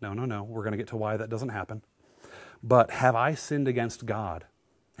child. No. We're going to get to why that doesn't happen. But have I sinned against God?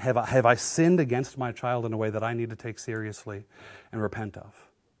 Have I sinned against my child in a way that I need to take seriously and repent of?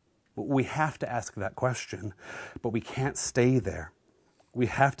 We have to ask that question, but we can't stay there. We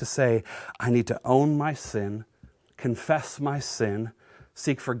have to say, I need to own my sin, confess my sin,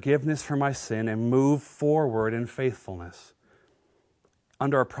 seek forgiveness for my sin, and move forward in faithfulness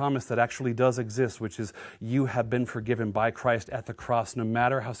under a promise that actually does exist, which is you have been forgiven by Christ at the cross, no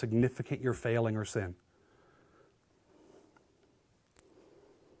matter how significant your failing or sin.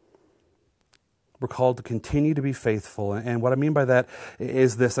 We're called to continue to be faithful. And what I mean by that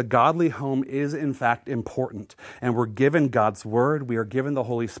is this: a godly home is in fact important. And we're given God's word, we are given the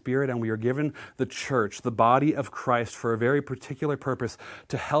Holy Spirit, and we are given the church, the body of Christ, for a very particular purpose,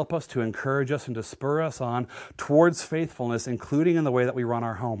 to help us, to encourage us, and to spur us on towards faithfulness, including in the way that we run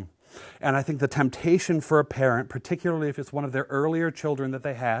our home. And I think the temptation for a parent, particularly if it's one of their earlier children that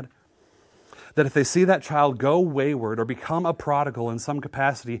they had, that if they see that child go wayward or become a prodigal in some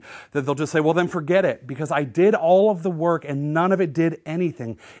capacity, that they'll just say, well, then forget it, because I did all of the work and none of it did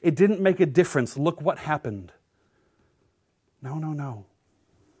anything. It didn't make a difference. Look what happened. No.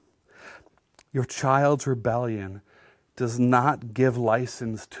 Your child's rebellion does not give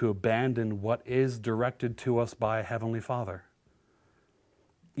license to abandon what is directed to us by a Heavenly Father,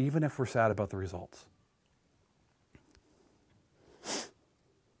 even if we're sad about the results.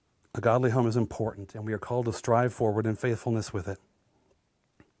 A godly home is important, and we are called to strive forward in faithfulness with it.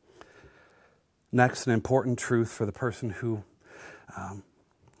 Next, an important truth for the person who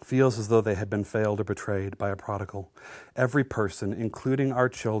feels as though they have been failed or betrayed by a prodigal. Every person, including our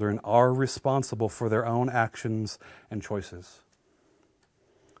children, are responsible for their own actions and choices.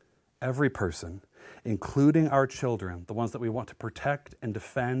 Every person, including our children, the ones that we want to protect and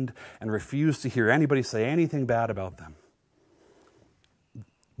defend and refuse to hear anybody say anything bad about them.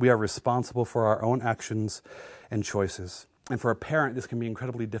 We are responsible for our own actions and choices. And for a parent, this can be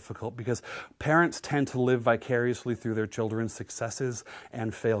incredibly difficult because parents tend to live vicariously through their children's successes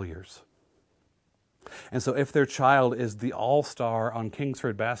and failures. And so if their child is the all-star on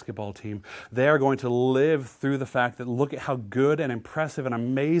Kingsford basketball team, they are going to live through the fact that look at how good and impressive and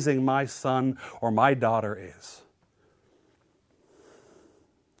amazing my son or my daughter is.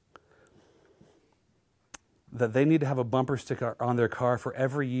 That they need to have a bumper sticker on their car for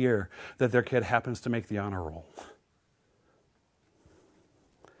every year that their kid happens to make the honor roll.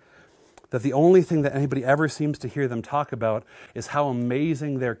 That the only thing that anybody ever seems to hear them talk about is how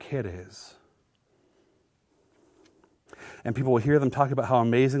amazing their kid is. And people will hear them talk about how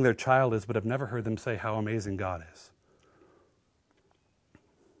amazing their child is, but have never heard them say how amazing God is.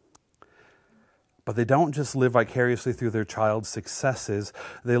 But they don't just live vicariously through their child's successes,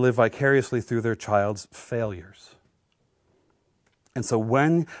 they live vicariously through their child's failures. And so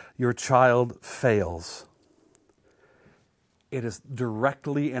when your child fails, it is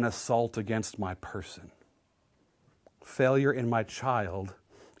directly an assault against my person. Failure in my child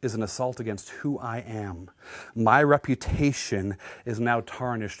is an assault against who I am. My reputation is now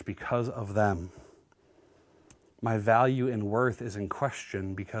tarnished because of them. My value and worth is in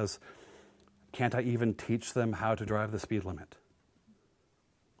question because can't I even teach them how to drive the speed limit?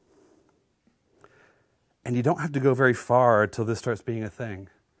 And you don't have to go very far till this starts being a thing.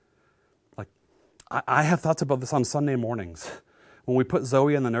 Like, I have thoughts about this on Sunday mornings. When we put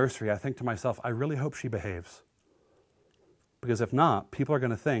Zoe in the nursery, I think to myself, I really hope she behaves. Because if not, people are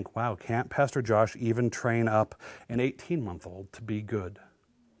going to think, wow, can't Pastor Josh even train up an 18-month-old to be good?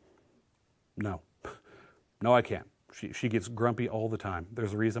 No. No, I can't. She gets grumpy all the time.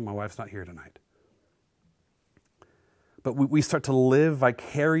 There's a reason my wife's not here tonight. But we start to live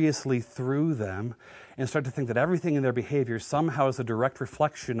vicariously through them and start to think that everything in their behavior somehow is a direct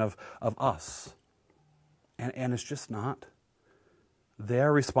reflection of us. And it's just not.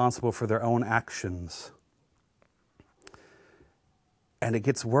 They're responsible for their own actions. And it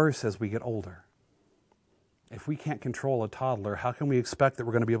gets worse as we get older. If we can't control a toddler, how can we expect that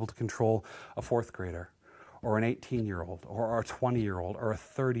we're going to be able to control a fourth grader? or an 18-year-old or a 20-year-old or a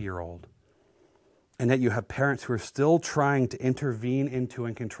 30-year-old. And yet you have parents who are still trying to intervene into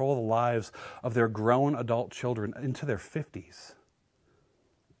and control the lives of their grown adult children into their 50s.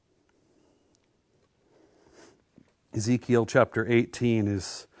 Ezekiel chapter 18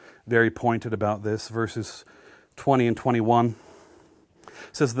 is very pointed about this, verses 20 and 21. It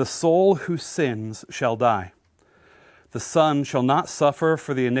says, "The soul who sins shall die. The son shall not suffer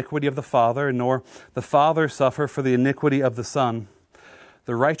for the iniquity of the father, nor the father suffer for the iniquity of the son.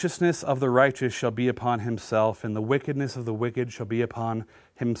 The righteousness of the righteous shall be upon himself, and the wickedness of the wicked shall be upon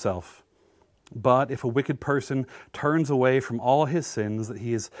himself. But if a wicked person turns away from all his sins that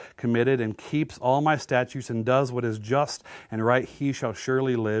he has committed and keeps all my statutes and does what is just and right, he shall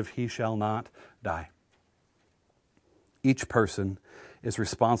surely live, he shall not die." Each person is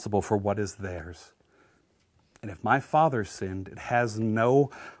responsible for what is theirs. And if my father sinned, it has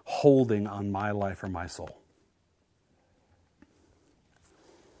no holding on my life or my soul.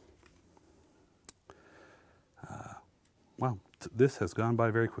 Wow, this has gone by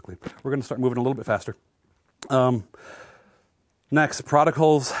very quickly. We're going to start moving a little bit faster. Next,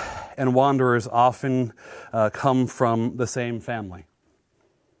 prodigals and wanderers often come from the same family.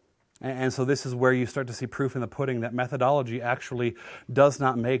 And so this is where you start to see proof in the pudding that methodology actually does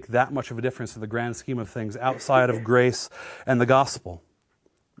not make that much of a difference in the grand scheme of things outside of grace and the gospel.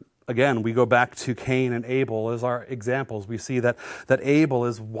 Again, we go back to Cain and Abel as our examples. We see that Abel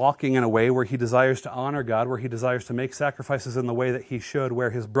is walking in a way where he desires to honor God, where he desires to make sacrifices in the way that he should,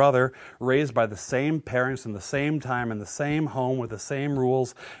 where his brother, raised by the same parents in the same time, in the same home, with the same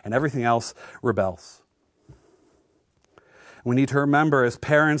rules and everything else, rebels. We need to remember, as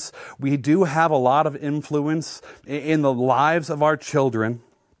parents, we do have a lot of influence in the lives of our children,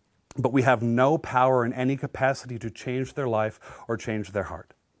 but we have no power in any capacity to change their life or change their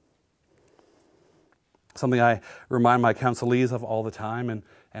heart. Something I remind my counselees of all the time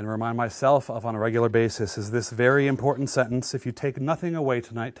and remind myself of on a regular basis is this very important sentence. If you take nothing away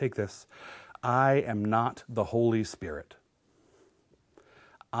tonight, take this. I am not the Holy Spirit.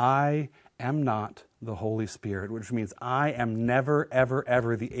 I am not the Holy Spirit, which means I am never, ever,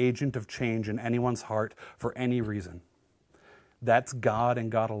 ever the agent of change in anyone's heart for any reason. That's God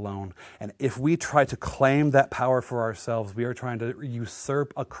and God alone. And if we try to claim that power for ourselves, we are trying to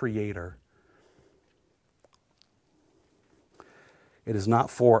usurp a creator. It is not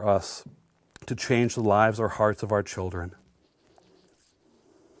for us to change the lives or hearts of our children.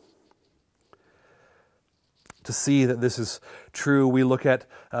 To see that this is true, we look at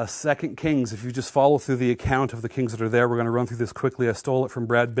 2 Kings. If you just follow through the account of the kings that are there, we're going to run through this quickly. I stole it from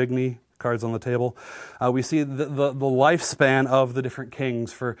Brad Bigney, cards on the table. We see the lifespan of the different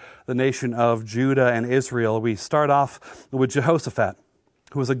kings for the nation of Judah and Israel. We start off with Jehoshaphat,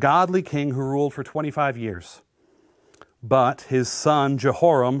 who was a godly king who ruled for 25 years. But his son,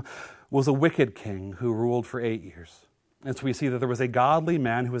 Jehoram, was a wicked king who ruled for 8 years. And so we see that there was a godly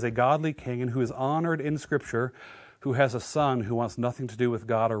man who was a godly king and who is honored in Scripture, who has a son who wants nothing to do with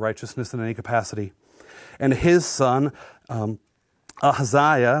God or righteousness in any capacity. And his son,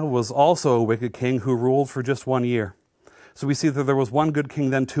 Ahaziah, was also a wicked king who ruled for just 1 year. So we see that there was one good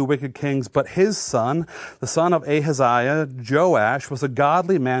king, then 2 wicked kings. But his son, the son of Ahaziah, Joash, was a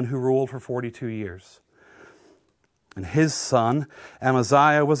godly man who ruled for 42 years. And his son,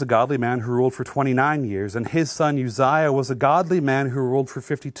 Amaziah, was a godly man who ruled for 29 years. And his son, Uzziah, was a godly man who ruled for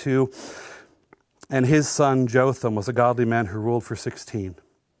 52. And his son, Jotham, was a godly man who ruled for 16.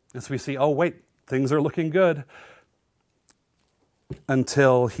 And so we see, oh, wait, things are looking good.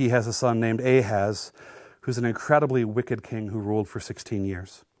 Until he has a son named Ahaz, who's an incredibly wicked king who ruled for 16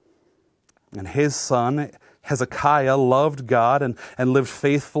 years. And his son, Hezekiah, loved God and lived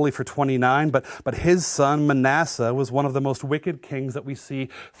faithfully for 29, but his son Manasseh was one of the most wicked kings that we see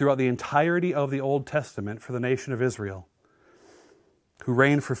throughout the entirety of the Old Testament for the nation of Israel, who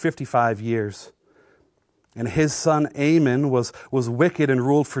reigned for 55 years. And his son Amon was wicked and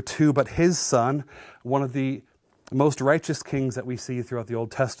ruled for 2, but his son, one of the most righteous kings that we see throughout the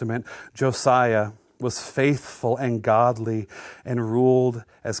Old Testament, Josiah, was faithful and godly and ruled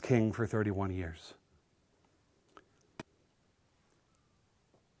as king for 31 years.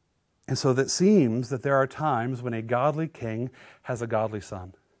 And so it seems that there are times when a godly king has a godly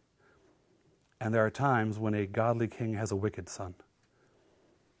son. And there are times when a godly king has a wicked son.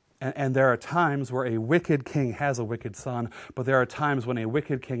 And there are times where a wicked king has a wicked son, but there are times when a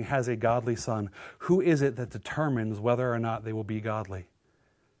wicked king has a godly son. Who is it that determines whether or not they will be godly?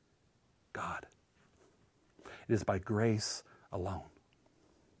 God. It is by grace alone.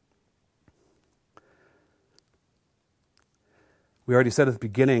 We already said at the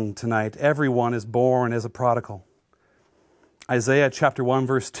beginning tonight, everyone is born as a prodigal. Isaiah chapter 1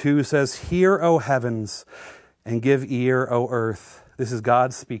 verse 2 says, "Hear, O heavens, and give ear, O earth." This is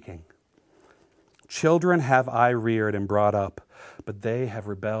God speaking. "Children have I reared and brought up, but they have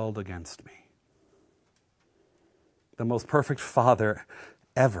rebelled against me." The most perfect father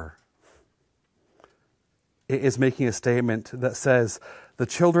ever is making a statement that says, the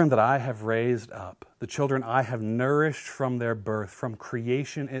children that I have raised up, the children I have nourished from their birth, from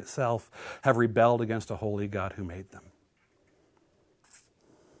creation itself, have rebelled against a holy God who made them.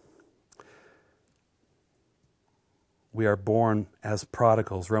 We are born as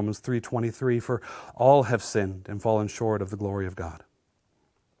prodigals, Romans 3:23, "For all have sinned and fallen short of the glory of God."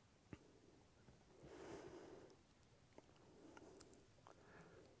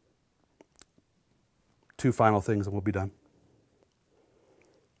 Two final things and we'll be done.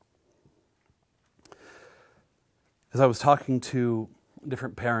 As I was talking to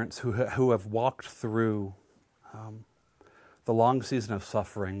different parents who have walked through the long season of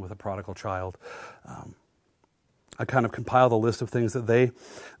suffering with a prodigal child, I kind of compiled a list of things that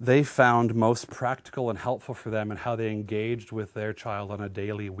they found most practical and helpful for them and how they engaged with their child on a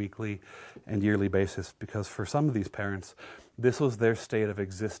daily, weekly, and yearly basis. Because for some of these parents, this was their state of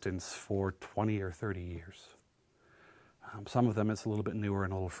existence for 20 or 30 years. Some of them it's a little bit newer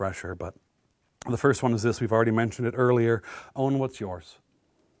and a little fresher, but the first one is this. We've already mentioned it earlier. Own what's yours.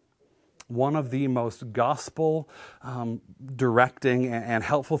 One of the most gospel directing and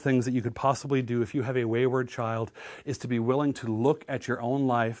helpful things that you could possibly do if you have a wayward child is to be willing to look at your own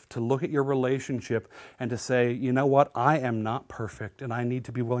life, to look at your relationship, and to say, you know what, I am not perfect, and I need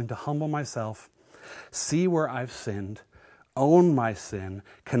to be willing to humble myself, see where I've sinned, own my sin,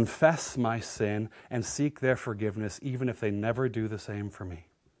 confess my sin, and seek their forgiveness, even if they never do the same for me.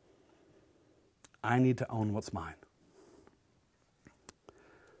 I need to own what's mine.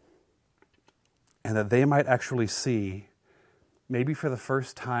 And that they might actually see, maybe for the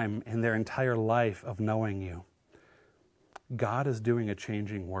first time in their entire life of knowing you, God is doing a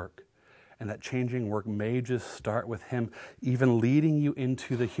changing work. And that changing work may just start with Him even leading you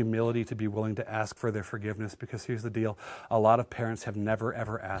into the humility to be willing to ask for their forgiveness. Because here's the deal. A lot of parents have never,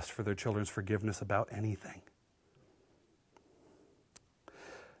 ever asked for their children's forgiveness about anything.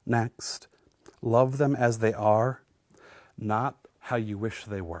 Next, love them as they are, not how you wish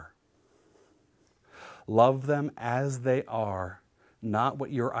they were. Love them as they are, not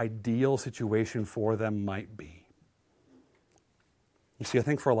what your ideal situation for them might be. You see, I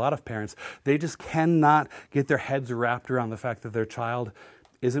think for a lot of parents, they just cannot get their heads wrapped around the fact that their child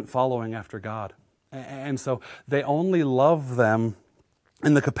isn't following after God. And so they only love them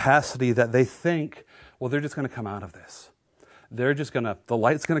in the capacity that they think, well, they're just going to come out of this. They're just going to, the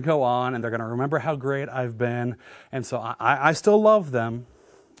light's going to go on and they're going to remember how great I've been. And so I still love them,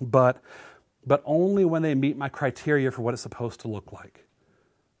 but only when they meet my criteria for what it's supposed to look like.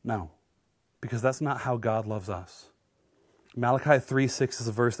 No, because that's not how God loves us. Malachi 3:6 is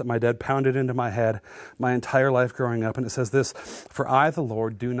a verse that my dad pounded into my head my entire life growing up, and it says this, "For I, the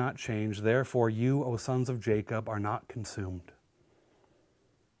Lord, do not change, therefore you, O sons of Jacob, are not consumed."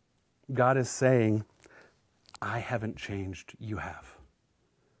 God is saying, I haven't changed, you have.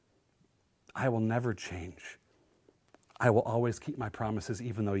 I will never change. I will always keep my promises,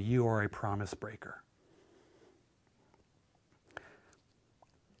 even though you are a promise breaker.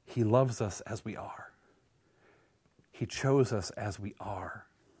 He loves us as we are. He chose us as we are.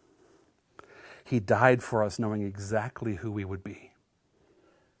 He died for us knowing exactly who we would be.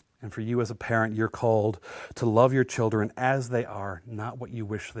 And for you as a parent, you're called to love your children as they are, not what you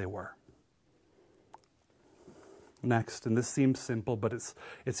wish they were. Next, and this seems simple, but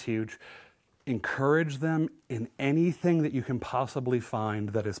it's huge. Encourage them in anything that you can possibly find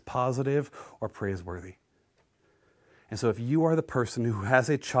that is positive or praiseworthy. And so if you are the person who has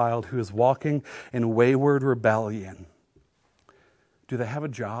a child who is walking in wayward rebellion, do they have a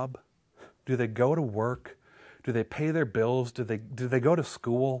job? Do they go to work? Do they pay their bills? Do they go to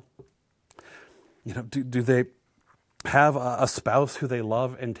school? You know, do they have a spouse who they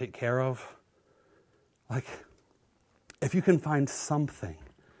love and take care of? Like, if you can find something,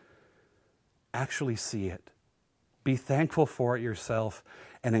 actually see it. Be thankful for it yourself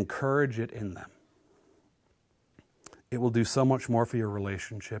and encourage it in them. It will do so much more for your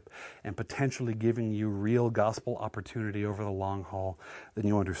relationship and potentially giving you real gospel opportunity over the long haul than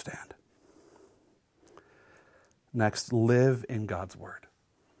you understand. Next, live in God's Word.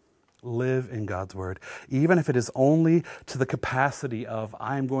 Live in God's Word. Even if it is only to the capacity of,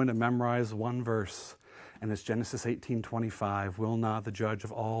 I'm going to memorize one verse, and it's Genesis 18:25, will not the judge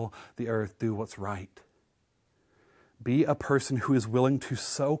of all the earth do what's right? Be a person who is willing to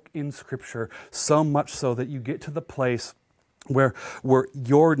soak in Scripture so much so that you get to the place where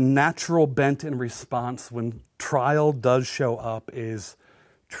your natural bent and response when trial does show up is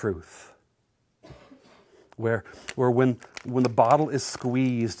truth. Where when the bottle is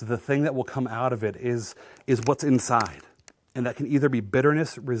squeezed, the thing that will come out of it is what's inside. And that can either be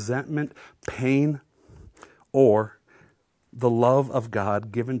bitterness, resentment, pain, or the love of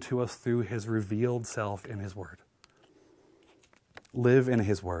God given to us through His revealed self in His Word. Live in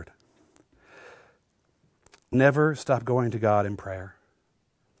His Word. Never stop going to God in prayer.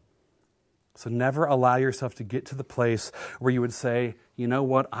 So never allow yourself to get to the place where you would say, you know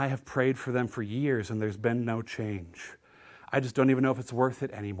what, I have prayed for them for years and there's been no change. I just don't even know if it's worth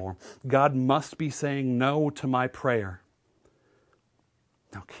it anymore. God must be saying no to my prayer.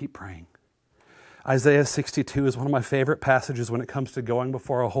 Now keep praying. Isaiah 62 is one of my favorite passages when it comes to going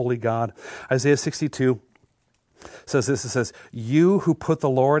before a holy God. Isaiah 62 says this, it says, you who put the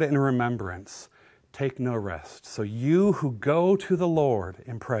Lord in remembrance, take no rest. So you who go to the Lord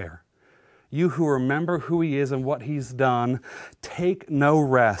in prayer, you who remember who He is and what He's done, take no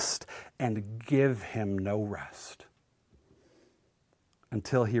rest and give Him no rest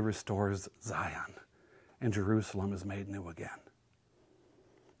until He restores Zion and Jerusalem is made new again.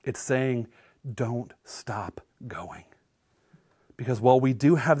 It's saying, don't stop going. Because while we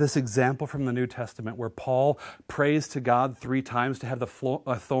do have this example from the New Testament where Paul prays to God 3 times to have the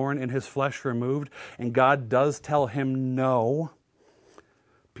thorn in his flesh removed, and God does tell him no,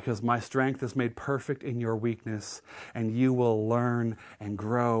 because my strength is made perfect in your weakness, and you will learn and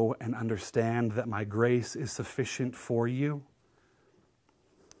grow and understand that my grace is sufficient for you.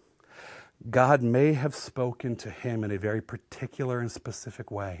 God may have spoken to him in a very particular and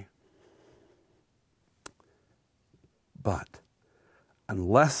specific way. But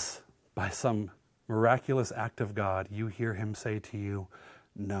unless by some miraculous act of God you hear Him say to you,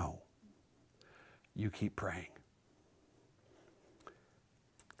 no, you keep praying.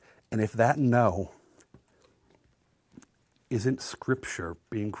 And if that no isn't Scripture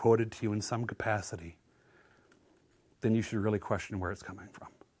being quoted to you in some capacity, then you should really question where it's coming from.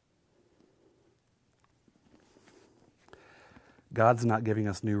 God's not giving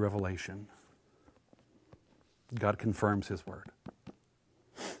us new revelation. God confirms His Word.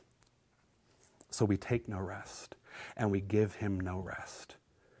 So we take no rest, and we give Him no rest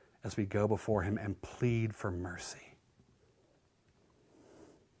as we go before Him and plead for mercy.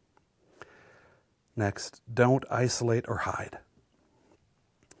 Next, don't isolate or hide.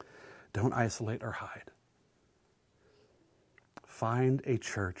 Don't isolate or hide. Find a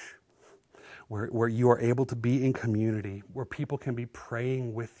church where you are able to be in community, where people can be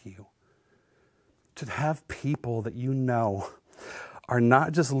praying with you. To have people that you know are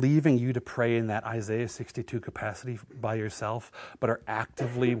not just leaving you to pray in that Isaiah 62 capacity by yourself, but are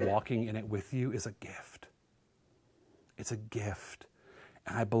actively walking in it with you is a gift. It's a gift.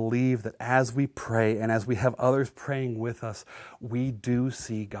 And I believe that as we pray and as we have others praying with us, we do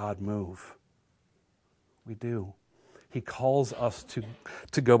see God move. We do. He calls us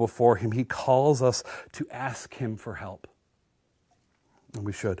to go before Him. He calls us to ask Him for help. And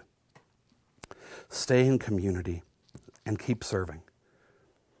we should. Stay in community and keep serving.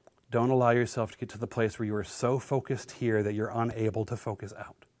 Don't allow yourself to get to the place where you are so focused here that you're unable to focus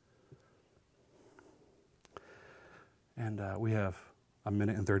out. And we have 1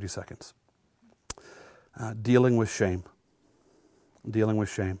 minute and 30 seconds. Dealing with shame. Dealing with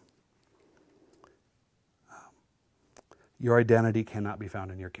shame. Your identity cannot be found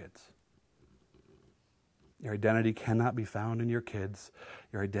in your kids. Your identity cannot be found in your kids.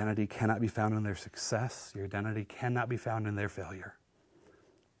 Your identity cannot be found in their success. Your identity cannot be found in their failure.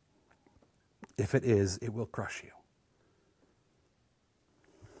 If it is, it will crush you.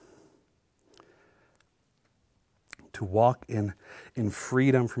 To walk in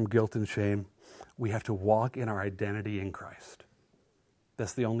freedom from guilt and shame, we have to walk in our identity in Christ.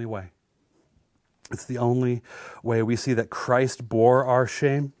 That's the only way. It's the only way. We see that Christ bore our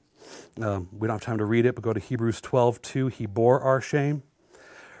shame. We don't have time to read it, but go to Hebrews 12:2. He bore our shame.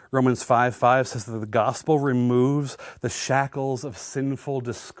 Romans 5:5 says that the gospel removes the shackles of sinful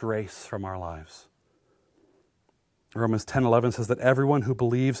disgrace from our lives. Romans 10:11 says that everyone who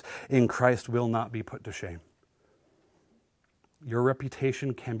believes in Christ will not be put to shame. Your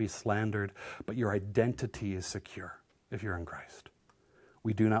reputation can be slandered, but your identity is secure if you're in Christ.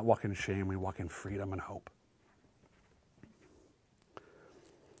 We do not walk in shame, we walk in freedom and hope.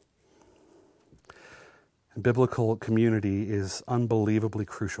 Biblical community is unbelievably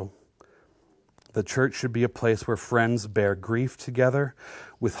crucial. The church should be a place where friends bear grief together,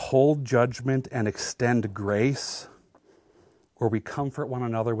 withhold judgment, and extend grace. where we comfort one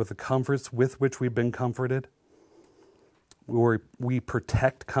another with the comforts with which we've been comforted, where we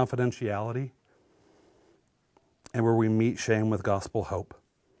protect confidentiality, and where we meet shame with gospel hope.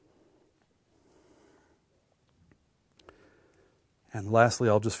 And lastly,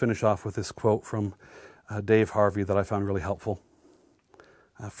 I'll just finish off with this quote from Dave Harvey that I found really helpful.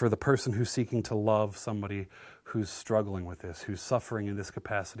 For the person who's seeking to love somebody who's struggling with this, who's suffering in this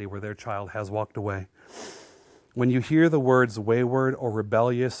capacity where their child has walked away, when you hear the words wayward or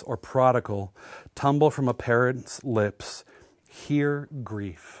rebellious or prodigal tumble from a parent's lips, hear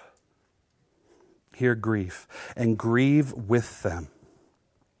grief. Hear grief and grieve with them.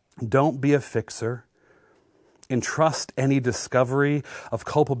 Don't be a fixer. Entrust any discovery of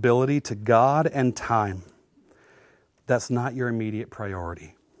culpability to God and time. That's not your immediate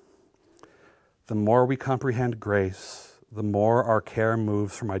priority. The more we comprehend grace, the more our care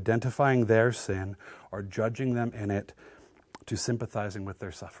moves from identifying their sin or judging them in it to sympathizing with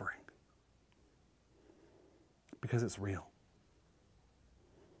their suffering. Because it's real.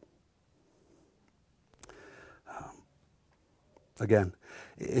 Again,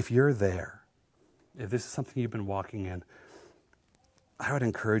 if you're there, if this is something you've been walking in, I would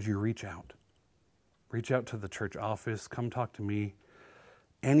encourage you, reach out. Reach out to the church office. Come talk to me.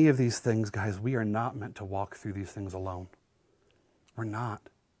 Any of these things, guys, we are not meant to walk through these things alone. We're not.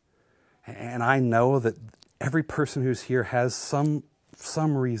 And I know that every person who's here has some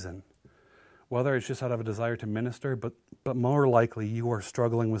reason, whether it's just out of a desire to minister, but more likely you are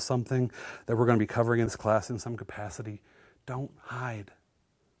struggling with something that we're going to be covering in this class in some capacity. Don't hide.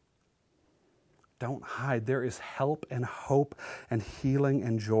 Don't hide. There is help and hope and healing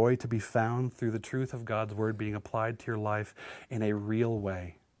and joy to be found through the truth of God's word being applied to your life in a real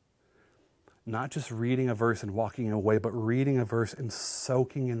way. Not just reading a verse and walking away, but reading a verse and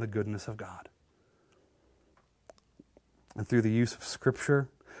soaking in the goodness of God. And through the use of Scripture,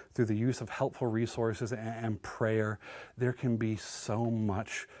 through the use of helpful resources and prayer, there can be so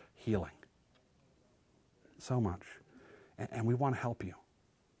much healing. So much. And we want to help you.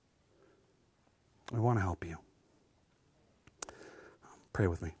 We want to help you. Pray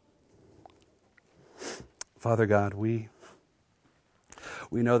with me. Father God, we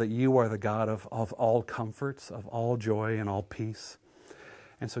know that you are the God of all comforts, of all joy and all peace.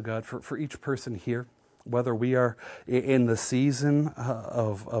 And so God, for each person here, whether we are in the season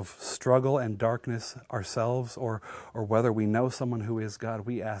of struggle and darkness ourselves, or whether we know someone who is, God,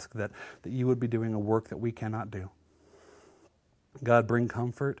 we ask that you would be doing a work that we cannot do. God, bring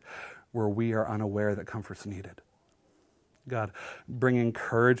comfort where we are unaware that comfort's needed. God, bring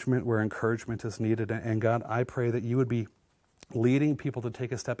encouragement where encouragement is needed. And God, I pray that you would be leading people to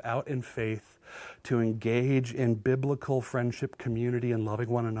take a step out in faith, to engage in biblical friendship, community, and loving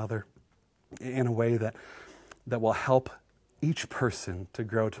one another in a way that will help each person to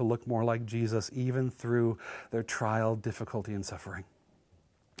grow to look more like Jesus, even through their trial, difficulty, and suffering.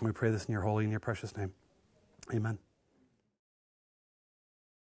 We pray this in your holy and your precious name. Amen.